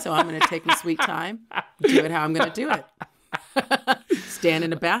everybody. So I'm going to take my sweet time, do it how I'm going to do it. Stand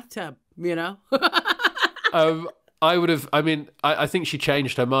in a bathtub, you know? I think she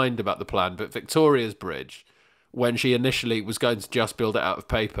changed her mind about the plan, but Victoria's Bridge, when she initially was going to just build it out of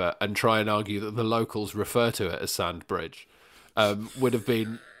paper and try and argue that the locals refer to it as Sand Bridge, would have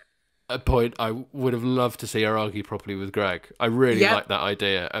been a point I would have loved to see her argue properly with Greg. I really like that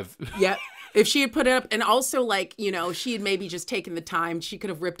idea of... Yep. If she had put it up, and also like, you know, she had maybe just taken the time, she could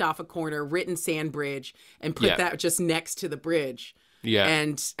have ripped off a corner, written Sand Bridge, and put that just next to the bridge. Yeah.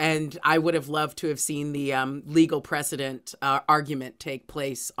 And I would have loved to have seen the legal precedent argument take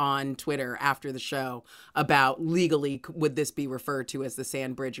place on Twitter after the show about legally would this be referred to as the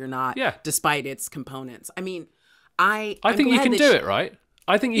Sand Bridge or not, despite its components. I mean... I think you can do it, right?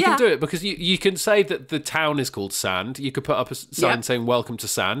 I think you can do it because you can say that the town is called Sand. You could put up a sign saying "Welcome to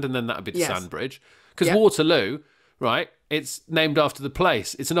Sand," and then that would be the Sand Bridge. Because Waterloo, right? It's named after the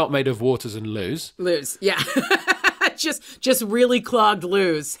place. It's not made of waters and loos. Loos, yeah. just really clogged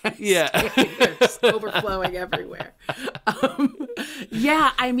loos. Yeah, just overflowing everywhere.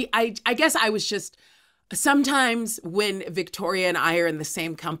 I mean, I guess I was just. Sometimes when Victoria and I are in the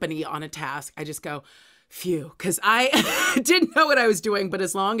same company on a task, I just go, phew, because I didn't know what I was doing, but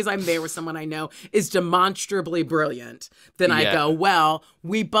as long as I'm there with someone I know is demonstrably brilliant, then I go, well,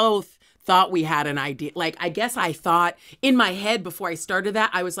 we both thought we had an idea. Like, I guess I thought in my head before I started that,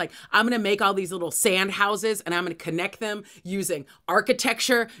 I was like, I'm going to make all these little sand houses and I'm going to connect them using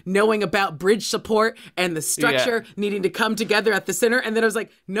architecture, knowing about bridge support and the structure needing to come together at the center. And then I was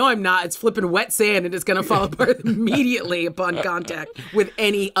like, no, I'm not. It's flipping wet sand and it's going to fall apart immediately upon contact with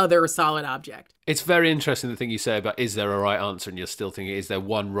any other solid object. It's very interesting the thing you say about is there a right answer, and you're still thinking, is there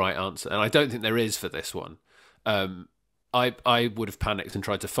one right answer? And I don't think there is for this one. I would have panicked and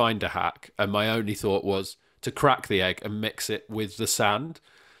tried to find a hack, and my only thought was to crack the egg and mix it with the sand.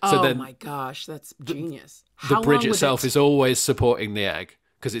 So then my gosh, that's genius. The bridge itself is always supporting the egg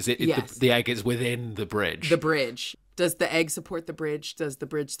because the egg is within the bridge. The bridge. Does the egg support the bridge? Does the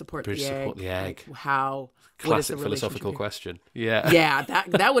bridge support the egg? Support the egg. Like, how? Classic philosophical question. Yeah. Yeah,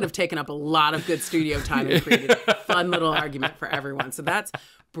 that would have taken up a lot of good studio time and created a fun little argument for everyone. So that's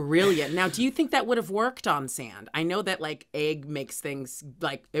brilliant. Now, do you think that would have worked on sand? I know that like egg makes things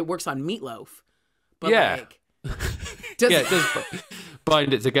like it works on meatloaf. But like it does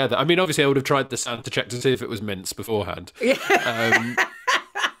bind it together. I mean, obviously I would have tried the sand to check to see if it was mince beforehand.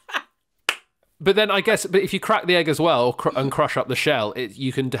 But then I guess, if you crack the egg as well and crush up the shell,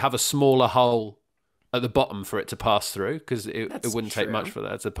 you can have a smaller hole at the bottom for it to pass through because it wouldn't take much for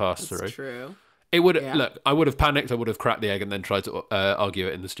that to pass through. That's true. It would look. I would have panicked. I would have cracked the egg and then tried to argue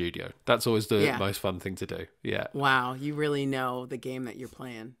it in the studio. That's always the most fun thing to do. Yeah. Wow, you really know the game that you're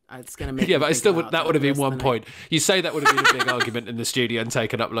playing. It's gonna make. Yeah, but I still would. That would have been 1 point. You say that would have been a big argument in the studio and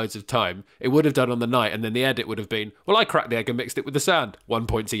taken up loads of time. It would have done on the night, and then the edit would have been, well, I cracked the egg and mixed it with the sand. 1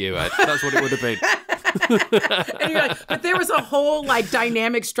 point to you, Ed. That's what it would have been. And you're like, but there was a whole like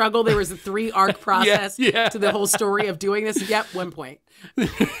dynamic struggle. There was a 3-arc process to the whole story of doing this. Yep, 1 point.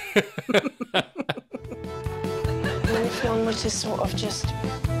 If one were to sort of just,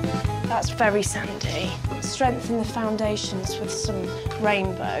 that's very sandy. Strengthen the foundations with some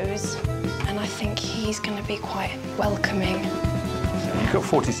rainbows, and I think he's going to be quite welcoming. You've got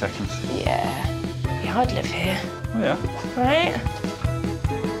 40 seconds. Yeah, I'd live here. Oh, yeah. Right?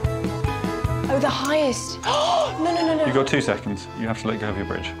 Oh, the highest. Oh, no. You've got 2 seconds. You have to let go of your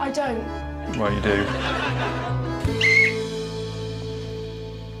bridge. I don't. Well, you do.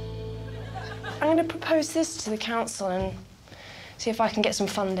 I'm going to propose this to the council and see if I can get some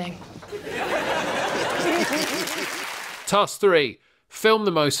funding. Task 3. Film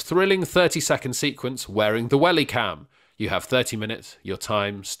the most thrilling 30-second sequence wearing the welly cam. You have 30 minutes. Your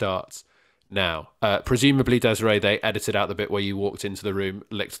time starts now. Presumably, Desiree, they edited out the bit where you walked into the room,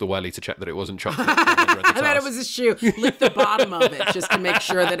 licked the welly to check that it wasn't chocolate. I thought it was a shoe. Licked the bottom of it just to make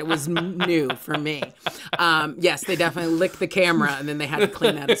sure that it was new for me. Yes, they definitely licked the camera, and then they had to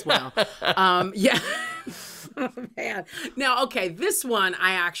clean that as well. Yeah. Oh, man. Now, okay, this one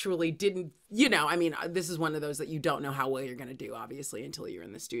I actually didn't, I mean, this is one of those that you don't know how well you're going to do, obviously, until you're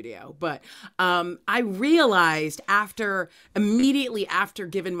in the studio. But I realized immediately after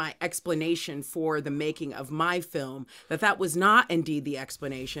giving my explanation for the making of my film, that was not indeed the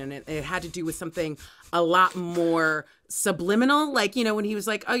explanation. It had to do with something a lot more subliminal. Like, when he was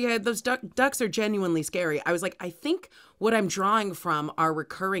like, oh, yeah, those ducks are genuinely scary. I was like, I think what I'm drawing from are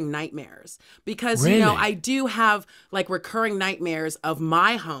recurring nightmares. Because, really? I do have like recurring nightmares of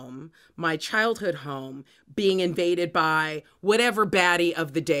my home, my childhood home, being invaded by whatever baddie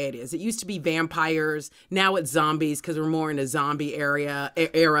of the day it is. It used to be vampires. Now it's zombies because we're more in a zombie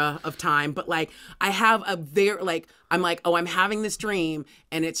era of time. But like I have I'm like, oh, I'm having this dream.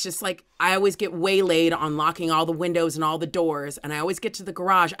 And it's just like, I always get waylaid on locking all the windows and all the doors. And I always get to the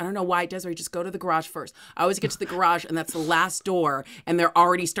garage. I don't know why, Desiree, just go to the garage first. I always get to the garage and that's the last door. And they're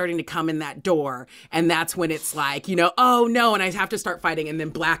already starting to come in that door. And that's when it's like, oh no. And I have to start fighting and then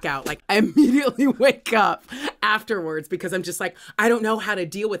blackout. Like I immediately wake up afterwards because I'm just like, I don't know how to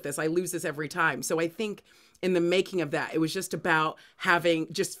deal with this. I lose this every time. So I think in the making of that, it was just about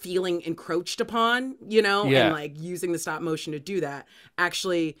feeling encroached upon, and like using the stop motion to do that.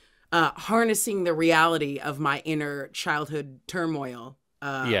 Actually, harnessing the reality of my inner childhood turmoil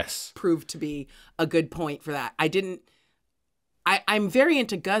proved to be a good point for that. I'm very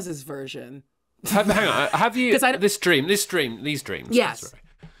into Guz's version. Hang on, have you, these dreams? Yes. Sorry.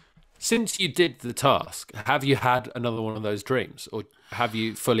 Since you did the task, have you had another one of those dreams? Or have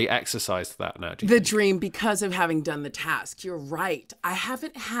you fully exercised that now? The dream, because of having done the task. You're right. I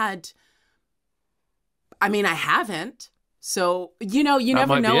haven't. So, you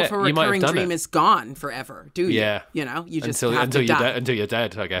never know if a recurring dream is gone forever, do you? Yeah. You just have to die. Until you're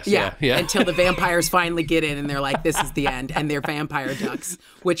dead, I guess. Yeah. Until the vampires finally get in and they're like, this is the end. And they're vampire ducks,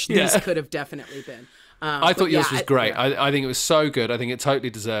 which these could have definitely been. I thought yours was great. I think it was so good. I think it totally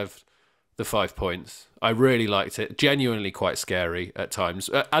deserved the 5 points. I really liked it. Genuinely quite scary at times,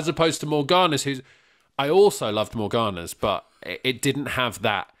 as opposed to Morgana's, I also loved Morgana's, but it didn't have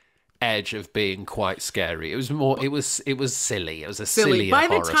that edge of being quite scary. It was more. It was silly. It was a silly. By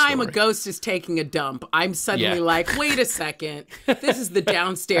the time a ghost is taking a dump, I'm suddenly like, wait a second, this is the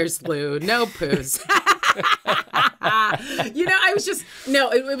downstairs loo. No poos. I was just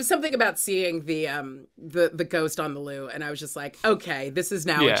it was something about seeing the ghost on the loo, and I was just like, okay, this is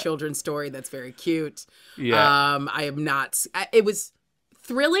now a children's story that's very cute. I am not. It was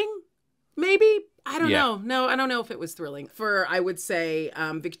thrilling, maybe. I don't know. No, I don't know if it was thrilling. I would say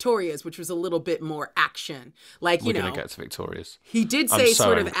Victoria's, which was a little bit more action. Like, we're gonna get to Victoria's. He did say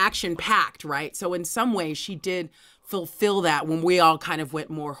sort of action-packed, right? So in some ways, she did fulfill that when we all kind of went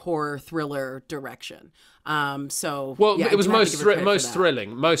more horror thriller direction. It was most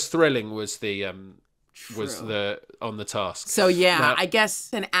thrilling. Most thrilling was the on the task. So now, I guess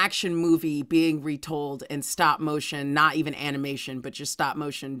an action movie being retold in stop motion, not even animation, but just stop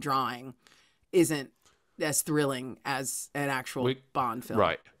motion drawing, isn't as thrilling as an actual Bond film.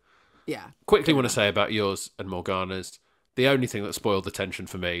 Right. Yeah. Quickly want to say about yours and Morgana's, the only thing that spoiled the tension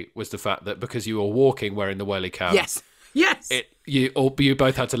for me was the fact that because you were walking wearing the welly cap. Yes. You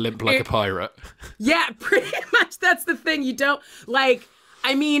both had to limp like a pirate. Yeah, pretty much. That's the thing. You don't, like,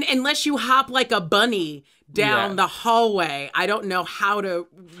 I mean, unless you hop like a bunny down the hallway, I don't know how to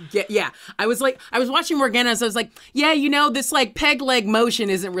get. Yeah, I was watching Morgana, so I was like, yeah, this like peg leg motion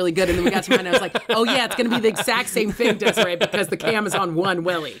isn't really good. And then we got to mine, I was like, oh yeah, it's gonna be the exact same thing, Desiree, because the cam is on one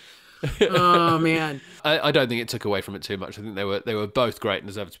welly. Oh man, I don't think it took away from it too much. I think they were both great and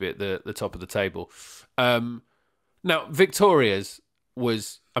deserved to be at the top of the table. Now Victoria's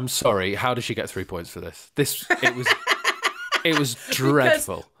was. I'm sorry. How did she get 3 points for this? It was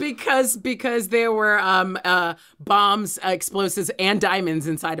dreadful. Because there were bombs, explosives, and diamonds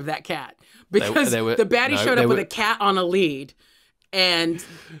inside of that cat. Because the baddie showed up with a cat on a lead, and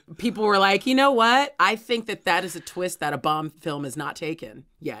people were like, you know what? I think that is a twist that a Bond film has not taken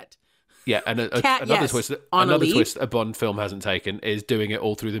yet. Yeah, and another twist a Bond film hasn't taken is doing it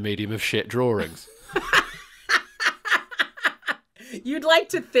all through the medium of shit drawings. You'd like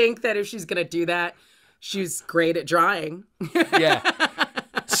to think that if she's going to do that, she's great at drawing. Yeah.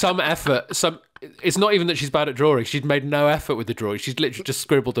 Some effort. It's not even that she's bad at drawing. She'd made no effort with the drawing. She's literally just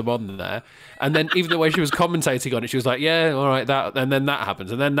scribbled them on there. And then even the way she was commentating on it, she was like, yeah, all right, that, and then that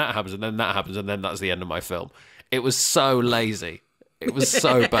happens, and then that happens, and then that happens, and then that's the end of my film. It was so lazy. It was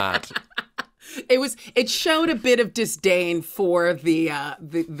so bad. It showed a bit of disdain for the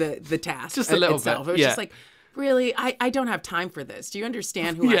task. Just a little itself. bit. It was just like, really, I don't have time for this. Do you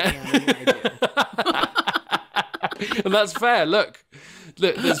understand who I am and what I do? And that's fair. Look,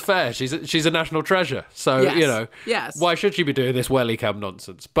 that's fair. She's a national treasure. So, yes. Why should she be doing this welly cam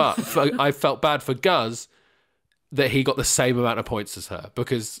nonsense? But I felt bad for Guz that he got the same amount of points as her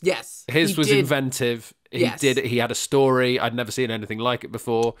because his was inventive. He had a story. I'd never seen anything like it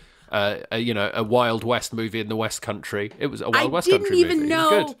before. A Wild West movie in the West Country. It was a Wild West Country movie. I didn't even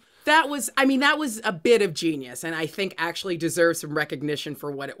know. That was a bit of genius, and I think actually deserves some recognition for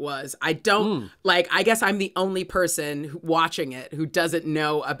what it was. I don't I guess I'm the only person watching it who doesn't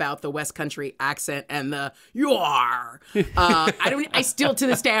know about the West Country accent and the "you are." I still to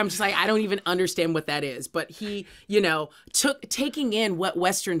this day I'm just like I don't even understand what that is. But he, taking in what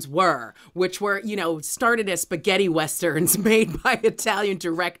Westerns were, which were started as spaghetti Westerns made by Italian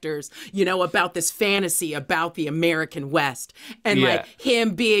directors, about this fantasy about the American West, and like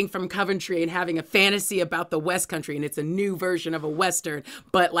him being from Coventry and having a fantasy about the West Country, and it's a new version of a Western.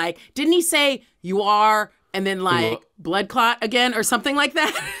 But like, didn't he say "you are" and then like blood clot again or something like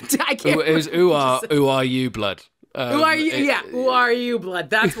that? I can't. It was "ooh are you blood." Who are you? Who are you blood?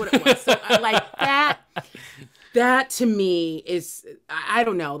 That's what it was. So I like that. That to me is, I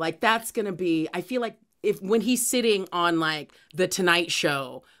don't know. Like that's gonna be. I feel like when he's sitting on like the Tonight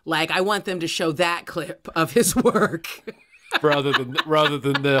Show, like I want them to show that clip of his work. rather than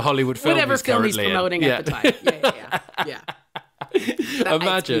the Hollywood film whatever he's film he's currently promoting in. at the time. Yeah.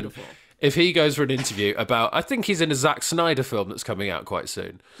 Imagine if he goes for an interview about, I think he's in a Zack Snyder film that's coming out quite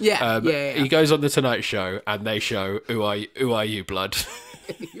soon. He goes on the Tonight Show and they show "Who are you, blood?"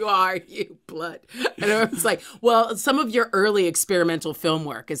 "Who are you, blood?" And I was like, well, some of your early experimental film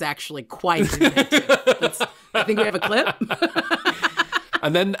work is actually quite inventive. I think we have a clip.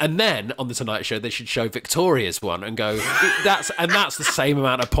 And then on the Tonight Show, they should show Victoria's one and go, that's the same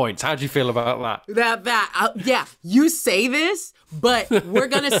amount of points. How do you feel about that? You say this, but we're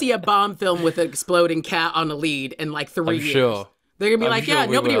gonna see a bomb film with an exploding cat on a lead in like 3 years. Sure. They're gonna be like,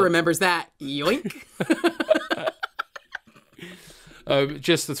 nobody remembers that. Yoink.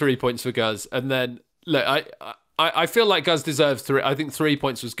 Just the 3 points for Guz, and then look, I feel like Guz deserves 3. I think 3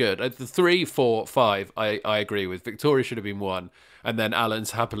 points was good. The 3, 4, 5, I agree with. Victoria should have been 1, and then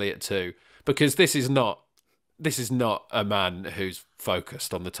Alan's happily at 2, because this is not a man who's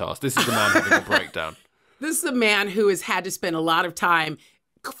focused on the task. This is a man having a breakdown. This is a man who has had to spend a lot of time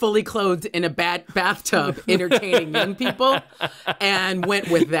fully clothed in a bathtub entertaining young people, and went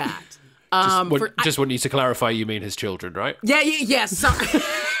with that. Just want you to clarify, you mean his children, right? Yeah. Sorry. Sorry.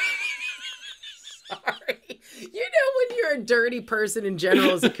 When you're a dirty person in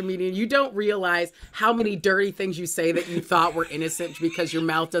general as a comedian, you don't realize how many dirty things you say that you thought were innocent because your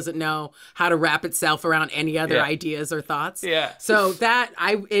mouth doesn't know how to wrap itself around any other ideas or thoughts. Yeah. So that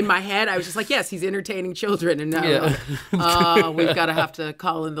in my head, I was just like, yes, he's entertaining children, and now we've got to have to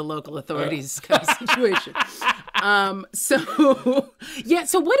call in the local authorities kind of situation. So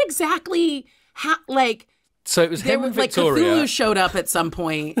what exactly? So it was him and Victoria. Cthulhu showed up at some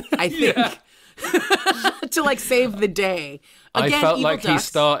point, I think. Yeah. To like save the day. Again, I felt like he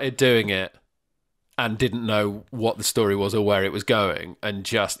started doing it and didn't know what the story was or where it was going,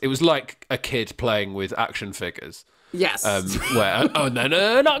 and it was like a kid playing with action figures. Yes. Where and then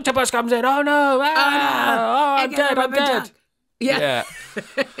an octopus comes in. Oh no! I'm dead. Yeah.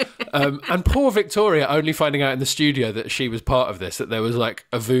 And poor Victoria only finding out in the studio that she was part of this, that there was like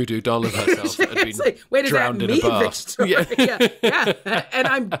a voodoo doll of herself that had been wait, drowned is in that a me, bath. Victoria? Yeah. And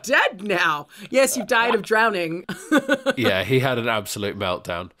I'm dead now. Yes, you died of drowning. Yeah, he had an absolute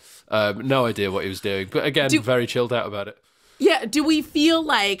meltdown. No idea what he was doing. But again, very chilled out about it. Yeah, do we feel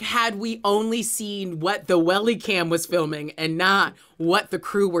like had we only seen what the welly cam was filming and not what the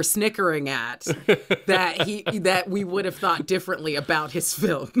crew were snickering at, that we would have thought differently about his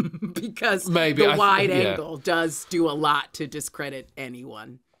film? Because maybe the wide angle does do a lot to discredit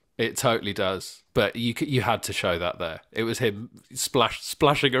anyone. It totally does. But you had to show that there. It was him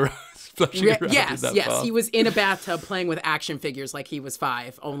splashing around. Yes. He was in a bathtub playing with action figures like he was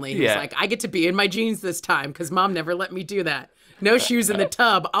 5. Only he was like, I get to be in my jeans this time because Mom never let me do that. No shoes in the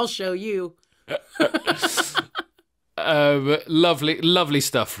tub. I'll show you. Lovely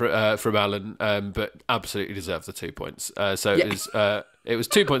stuff from Alan, but absolutely deserved the 2 points. It was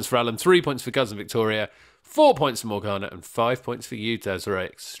 2 points for Alan, 3 points for Guz and Victoria, 4 points for Morgana, and 5 points for you, Desiree.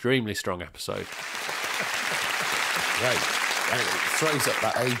 Extremely strong episode. Right. And it throws up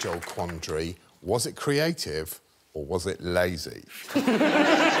that age-old quandary. Was it creative or was it lazy?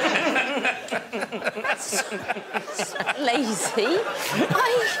 Lazy?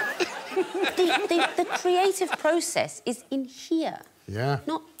 The creative process is in here. Yeah.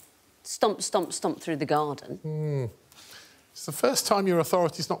 Not stomp, stomp, stomp through the garden. It's the first time your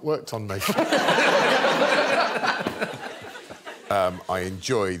authority's not worked on me. I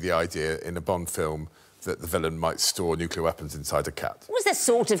enjoy the idea in a Bond film that the villain might store nuclear weapons inside a cat. What's the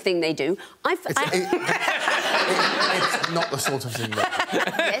sort of thing they do? It's not the sort of thing that...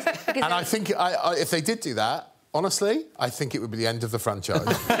 Yes, and I think if they did do that, honestly, I think it would be the end of the franchise.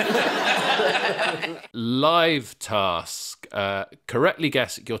 Live task. Correctly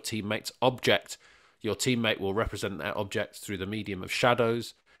guess your teammate's object. Your teammate will represent that object through the medium of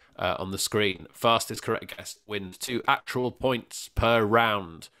shadows on the screen. Fastest correct guess wins 2 actual points per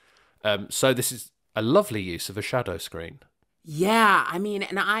round. So this is a lovely use of a shadow screen. Yeah, I mean,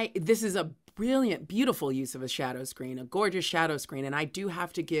 this is a brilliant, beautiful use of a shadow screen, a gorgeous shadow screen. And I do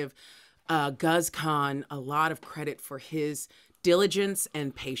have to give Guz Khan a lot of credit for his diligence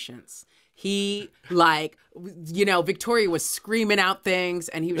and patience. He, Victoria was screaming out things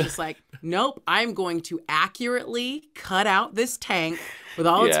and he was just like, nope, I'm going to accurately cut out this tank with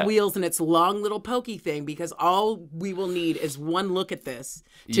all its wheels and its long little pokey thing, because all we will need is one look at this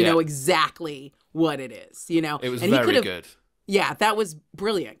to know exactly what it is, It was and very good. Yeah, that was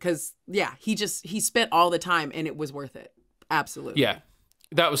brilliant because, he spent all the time and it was worth it. Absolutely. Yeah,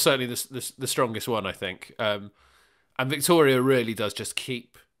 that was certainly the strongest one, I think. And Victoria really does just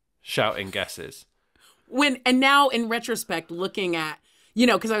keep shouting guesses. And now in retrospect, looking at,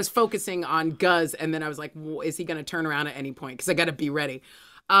 because I was focusing on Guz and then I was like, well, is he going to turn around at any point? Because I got to be ready.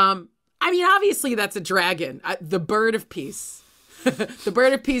 Obviously that's a dragon. The bird of peace. The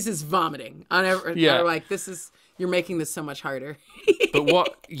bird of peace is vomiting. They're like, you're making this so much harder.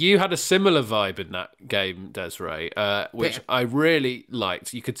 But you had a similar vibe in that game, Desiree, which I really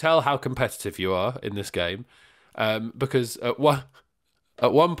liked. You could tell how competitive you are in this game, because at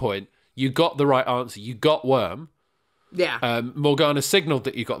one point you got the right answer. You got worm. Yeah. Morgana signalled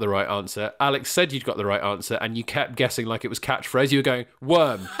that you got the right answer. Alex said you'd got the right answer, and you kept guessing like it was catchphrase. You were going,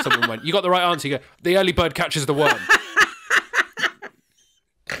 worm. Someone went, you got the right answer. You go, the early bird catches the worm.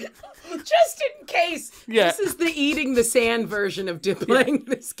 Just in case. This is the eating the sand version of playing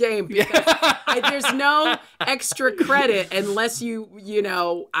this game. Because there's no extra credit unless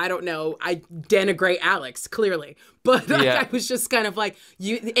I don't know, I denigrate Alex, clearly. But I was just kind of like,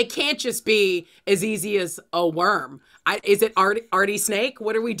 it can't just be as easy as a worm. Is it Artie Snake?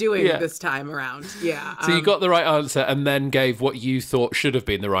 What are we doing this time around? Yeah. So you got the right answer and then gave what you thought should have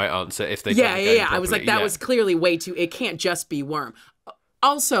been the right answer if they Yeah. I was like, that was clearly way too, it can't just be worm.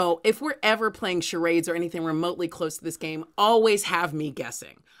 Also, if we're ever playing charades or anything remotely close to this game, always have me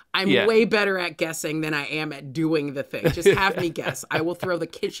guessing. I'm way better at guessing than I am at doing the thing. Just have me guess. I will throw the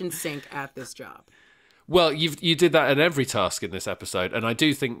kitchen sink at this job. Well, you did that in every task in this episode, and I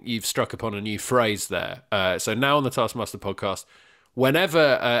do think you've struck upon a new phrase there. So now on the Taskmaster podcast,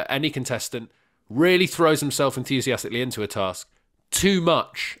 whenever any contestant really throws himself enthusiastically into a task, too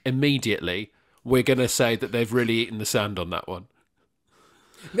much immediately, we're going to say that they've really eaten the sand on that one.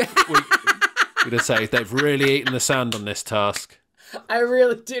 We're going to say they've really eaten the sand on this task. I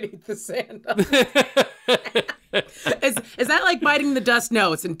really did eat the sand on Is that like biting the dust?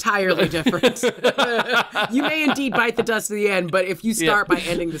 No, it's entirely different. You may indeed bite the dust at the end, but if you start by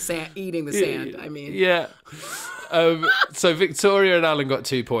eating the sand, I mean... Yeah. So Victoria and Alan got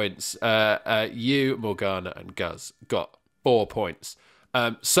 2 points. You, Morgana, and Guz got 4 points.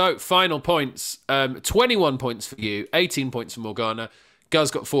 So, final points. 21 points for you, 18 points for Morgana. Guz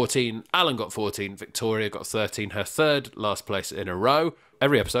got 14, Alan got 14, Victoria got 13, her third last place in a row,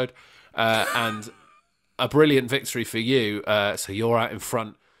 every episode. And a brilliant victory for you. So you're out in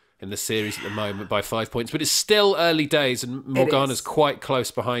front in the series at the moment by 5 points. But it's still early days, and Morgana's quite close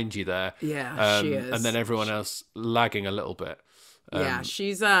behind you there. Yeah, she is. And then everyone else lagging a little bit. Yeah,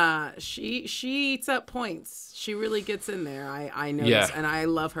 she's she eats up points. She really gets in there. I notice, and I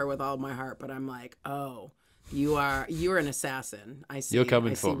love her with all my heart. But I'm like, oh, you're an assassin. I see. You're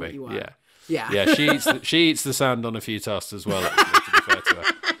coming for me. You are. Yeah. She eats the sand on a few tasks as well. Actually, to be fair to her.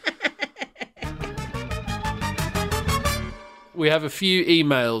 We have a few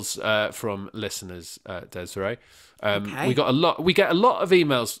emails from listeners, Desiree. Okay. We get a lot of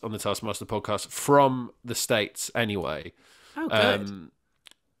emails on the Taskmaster podcast from the States anyway. Oh, good.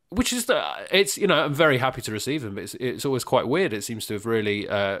 Which is, I'm very happy to receive them, but it's always quite weird. It seems to have really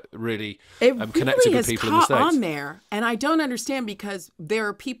connected with people in the States. On there, and I don't understand because there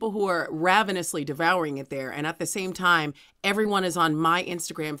are people who are ravenously devouring it there, and at the same time, everyone is on my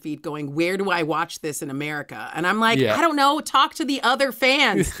Instagram feed going, "Where do I watch this in America?" And I'm like, I don't know. Talk to the other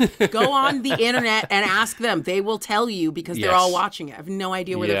fans. Go on the internet and ask them. They will tell you because they're all watching it. I have no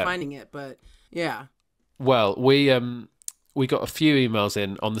idea where they're finding it, but yeah. Well, we got a few emails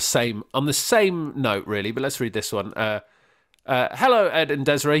in on the same note, really, but let's read this one. Hello, Ed and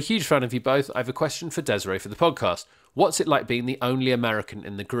Desiree. Huge fan of you both. I have a question for Desiree for the podcast. What's it like being the only American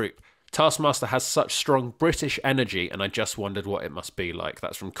in the group? Taskmaster has such strong British energy, and I just wondered what it must be like.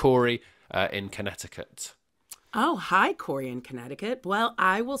 That's from Corey in Connecticut. Oh, hi, Corey in Connecticut. Well,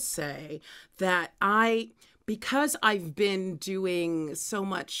 I will say that because I've been doing so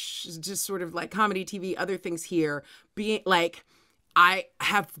much just sort of like comedy, TV, other things here, being like, I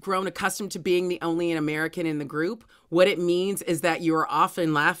have grown accustomed to being the only American in the group. What it means is that you are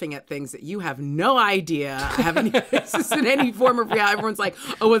often laughing at things that you have no idea have any basis in any form of reality. Everyone's like,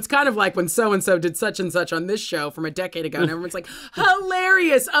 oh, it's kind of like when so-and-so did such and such on this show from a decade ago. And everyone's like,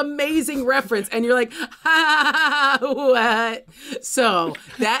 hilarious, amazing reference. And you're like, ha, what? So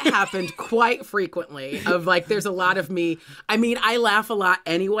that happened quite frequently of like, there's a lot of me. I mean, I laugh a lot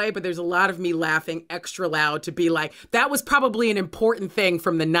anyway, but there's a lot of me laughing extra loud to be like, that was probably an important thing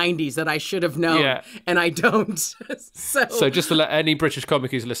from the 90s that I should have known. And I don't. So just to let any British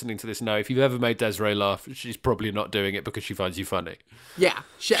comic who's listening to this know, if you've ever made Desiree laugh, she's probably not doing it because she finds you funny. Yeah.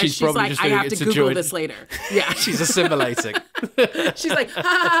 She's probably like, just I doing have it to to Google join. this later. Yeah. She's assimilating. She's like,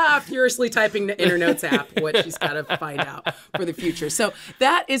 furiously typing the Inner Notes app, what she's got to find out for the future. So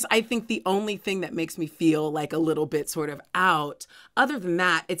that is, I think, the only thing that makes me feel like a little bit sort of out. Other than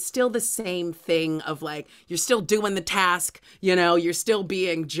that, it's still the same thing of like, you're still doing the task, you're still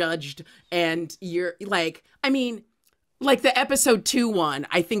being judged, and you're like, I mean, like the episode 2 one,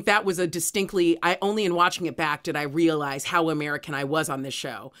 I think that was only in watching it back did I realize how American I was on this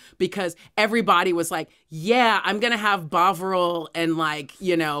show, because everybody was like, yeah, I'm going to have Bovril and like,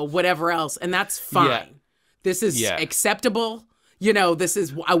 whatever else. And that's fine. Yeah. This is acceptable. This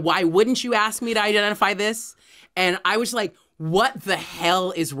is, why wouldn't you ask me to identify this? And I was like, what the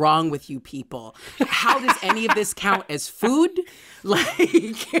hell is wrong with you people? How does any of this count as food?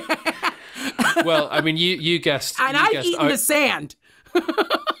 Like, well, I mean, you guessed, and I've eaten the sand.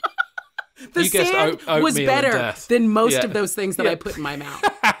 The sand was better than most of those things that I put in my mouth.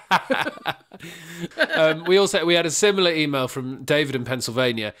 We had a similar email from David in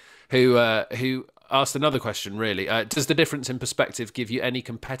Pennsylvania, who asked another question. Really, does the difference in perspective give you any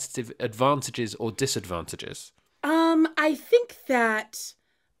competitive advantages or disadvantages? I think that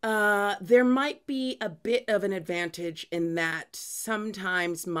there might be a bit of an advantage in that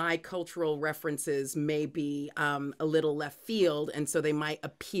sometimes my cultural references may be a little left field, and so they might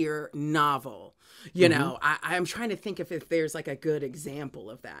appear novel. I'm trying to think if there's like a good example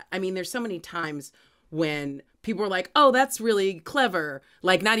of that. I mean, there's so many times when people are like, oh, that's really clever.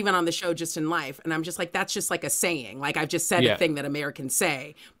 Like, not even on the show, just in life. And I'm just like, that's just like a saying. Like, I've just said a thing that Americans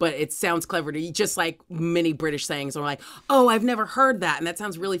say, but it sounds clever to you. Just like many British sayings are like, oh, I've never heard that. And that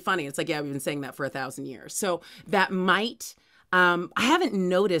sounds really funny. It's like, yeah, we've been saying that for 1,000 years. So that might... I haven't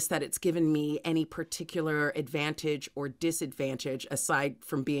noticed that it's given me any particular advantage or disadvantage aside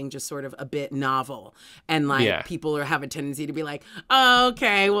from being just sort of a bit novel. And like people have a tendency to be like, oh,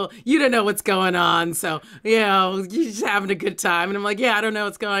 okay, well, you don't know what's going on. So, you're just having a good time. And I'm like, yeah, I don't know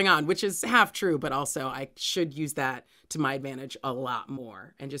what's going on, which is half true. But also I should use that to my advantage a lot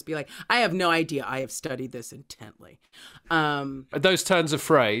more and just be like, I have no idea. I have studied this intently. Those turns of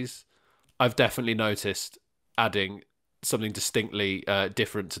phrase, I've definitely noticed adding something distinctly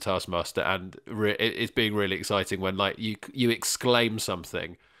different to Taskmaster, and it's being really exciting when like you exclaim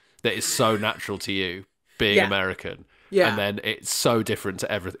something that is so natural to you being American. Yeah. And then it's so different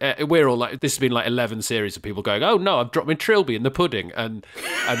to everything. We're all like, this has been like 11 series of people going, oh no, I've dropped my trilby in the pudding. And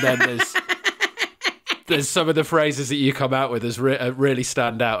then there's some of the phrases that you come out with as really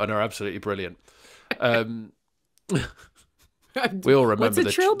stand out and are absolutely brilliant. We all remember What's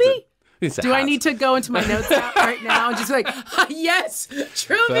a trilby? Do I need to go into my notes app right now and just like, yes,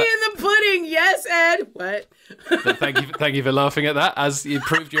 trilby in the pudding. Yes, Ed. What? Thank you for laughing at that as you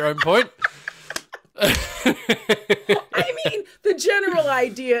proved your own point. I mean, the general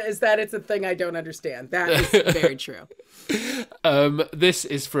idea is that it's a thing I don't understand. That is very true. This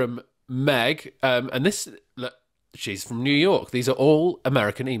is from Meg, and she's from New York. These are all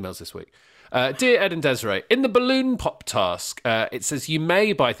American emails this week. Dear Ed and Desiree, in the balloon pop task, it says you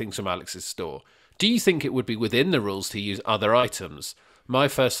may buy things from Alex's store. Do you think it would be within the rules to use other items? My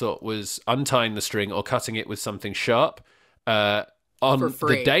first thought was untying the string or cutting it with something sharp. On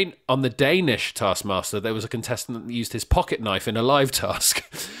the Danish Taskmaster, there was a contestant that used his pocket knife in a live task.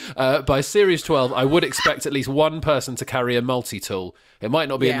 By Series 12, I would expect at least one person to carry a multi-tool. It might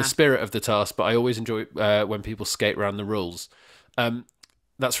not be in the spirit of the task, but I always enjoy when people skate around the rules.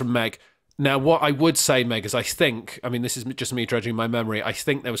 That's from Meg. Now, what I would say, Meg, is this is just me dredging my memory, I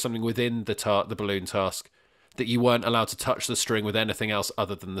think there was something within the balloon task that you weren't allowed to touch the string with anything else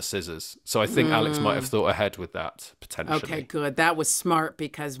other than the scissors. So I think Alex might have thought ahead with that, potentially. Okay, good. That was smart,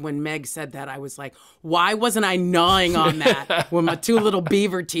 because when Meg said that, I was like, why wasn't I gnawing on that with my two little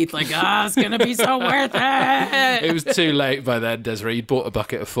beaver teeth? Like, it's going to be so worth it. It was too late by then, Desiree. You'd bought a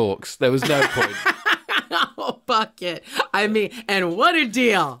bucket of forks. There was no point. Bucket. I mean, and what a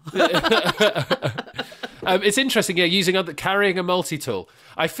deal. It's interesting, carrying a multi-tool.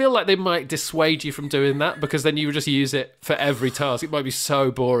 I feel like they might dissuade you from doing that, because then you would just use it for every task. It might be so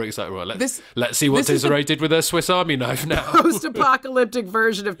boring. It's like, right, let's see what Desiree did with her Swiss Army knife now. Post-apocalyptic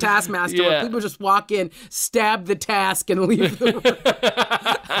version of Taskmaster, where people just walk in, stab the task, and leave the room.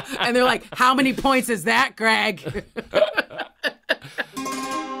 And they're like, how many points is that, Greg?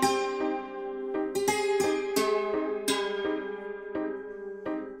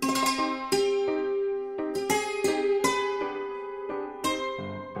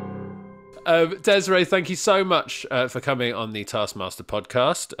 Desiree, thank you so much for coming on the Taskmaster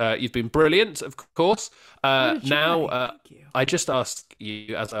podcast. You've been brilliant, of course. Now, I just ask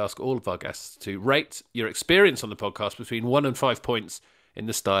you, as I ask all of our guests, to rate your experience on the podcast between 1 and 5 points in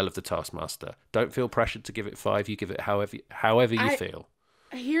the style of the Taskmaster. Don't feel pressured to give it 5. You give it however you feel.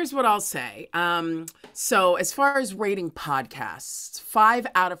 Here's what I'll say. So as far as rating podcasts, 5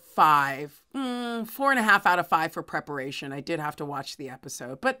 out of 5, 4.5 out of 5 for preparation. I did have to watch the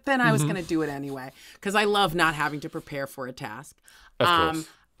episode, but then I was going to do it anyway, because I love not having to prepare for a task. Of course.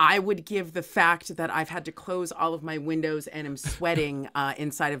 I would give the fact that I've had to close all of my windows and am sweating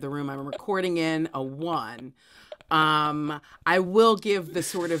inside of the room I'm recording in a 1. I will give the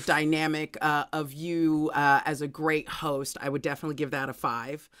sort of dynamic of you as a great host. I would definitely give that a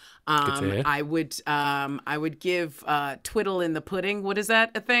 5. Good to hear. I would give twiddle in the pudding. What is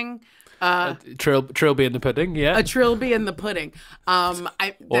that? A thing? Trilby in the pudding, yeah. A trilby in the pudding. Or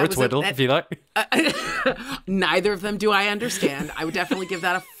a twiddle, if you like. Neither of them do I understand. I would definitely give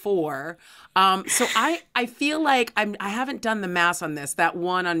that a 4. So I feel like I haven't done the math on this. That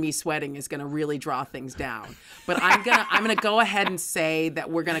 1 on me sweating is going to really draw things down. But I'm gonna go ahead and say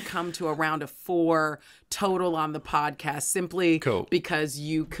that we're going to come to around a 4 total on the podcast, simply because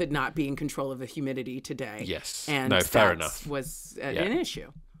you could not be in control of the humidity today. Yes. And fair enough. Was an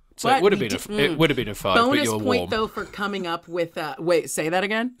issue. So it would have been a 5, but you're warm. Bonus point though for coming up with wait, say that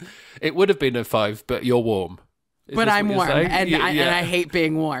again. It would have been a 5, but you're warm. But I'm warm, and I hate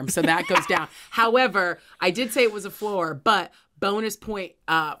being warm, so that goes down. However, I did say it was a floor, but bonus point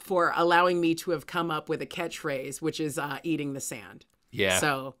for allowing me to have come up with a catchphrase, which is eating the sand. Yeah.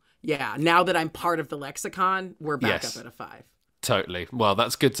 So, yeah, now that I'm part of the lexicon, we're back up at a 5. Totally. Well,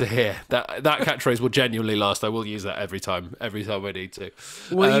 that's good to hear. That catchphrase will genuinely last. I will use that every time I need to.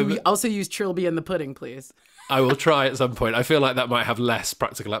 Will you also use trilby in the pudding, please? I will try at some point. I feel like that might have less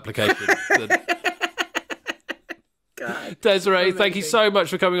practical application than... God. Desiree, amazing. Thank you so much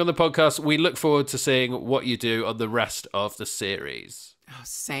for coming on the podcast. We look forward to seeing what you do on the rest of the series. Oh,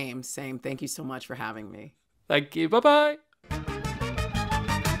 same. Thank you so much for having me. Thank you. Bye-bye.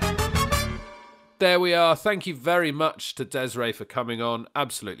 There we are. Thank you very much to Desiree for coming on.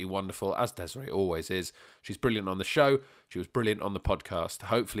 Absolutely wonderful, as Desiree always is. She's brilliant on the show. She was brilliant on the podcast.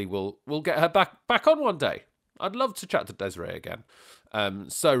 Hopefully we'll get her back on one day. I'd love to chat to Desiree again.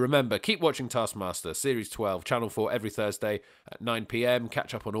 So remember, keep watching Taskmaster, Series 12, Channel 4 every Thursday at 9 p.m.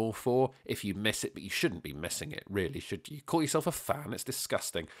 Catch up on all 4 if you miss it, but you shouldn't be missing it, really, should you? Call yourself a fan, it's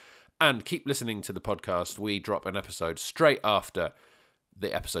disgusting. And keep listening to the podcast. We drop an episode straight after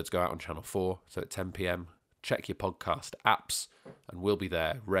the episodes go out on Channel 4, so at 10 p.m. Check your podcast apps, and we'll be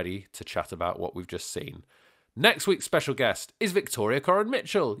there ready to chat about what we've just seen. Next week's special guest is Victoria Coren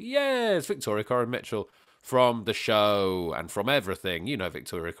Mitchell. Yes, Victoria Coren Mitchell from the show and from everything. You know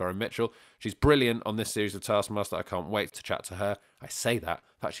Victoria Coren Mitchell. She's brilliant on this series of Taskmaster. I can't wait to chat to her. I say that.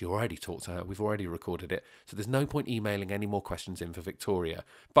 I've actually already talked to her. We've already recorded it. So there's no point emailing any more questions in for Victoria.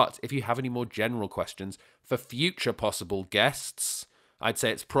 But if you have any more general questions for future possible guests, I'd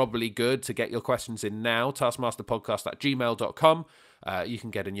say it's probably good to get your questions in now. taskmasterpodcast@gmail.com. You can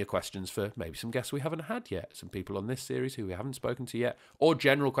get in your questions for maybe some guests we haven't had yet, some people on this series who we haven't spoken to yet, or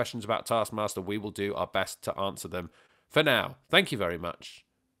general questions about Taskmaster. We will do our best to answer them. For now, thank you very much.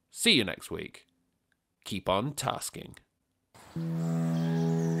 See you next week. Keep on tasking.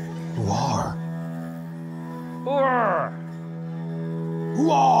 Who are?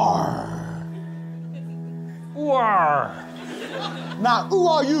 Now, who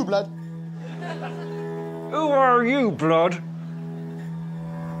are you, blood? Who are you, blood?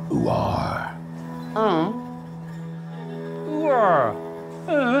 Who are? Who are?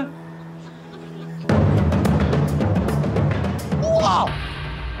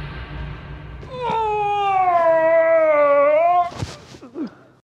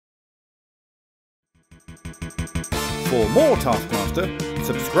 For more Taskmaster,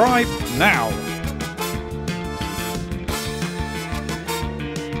 subscribe now.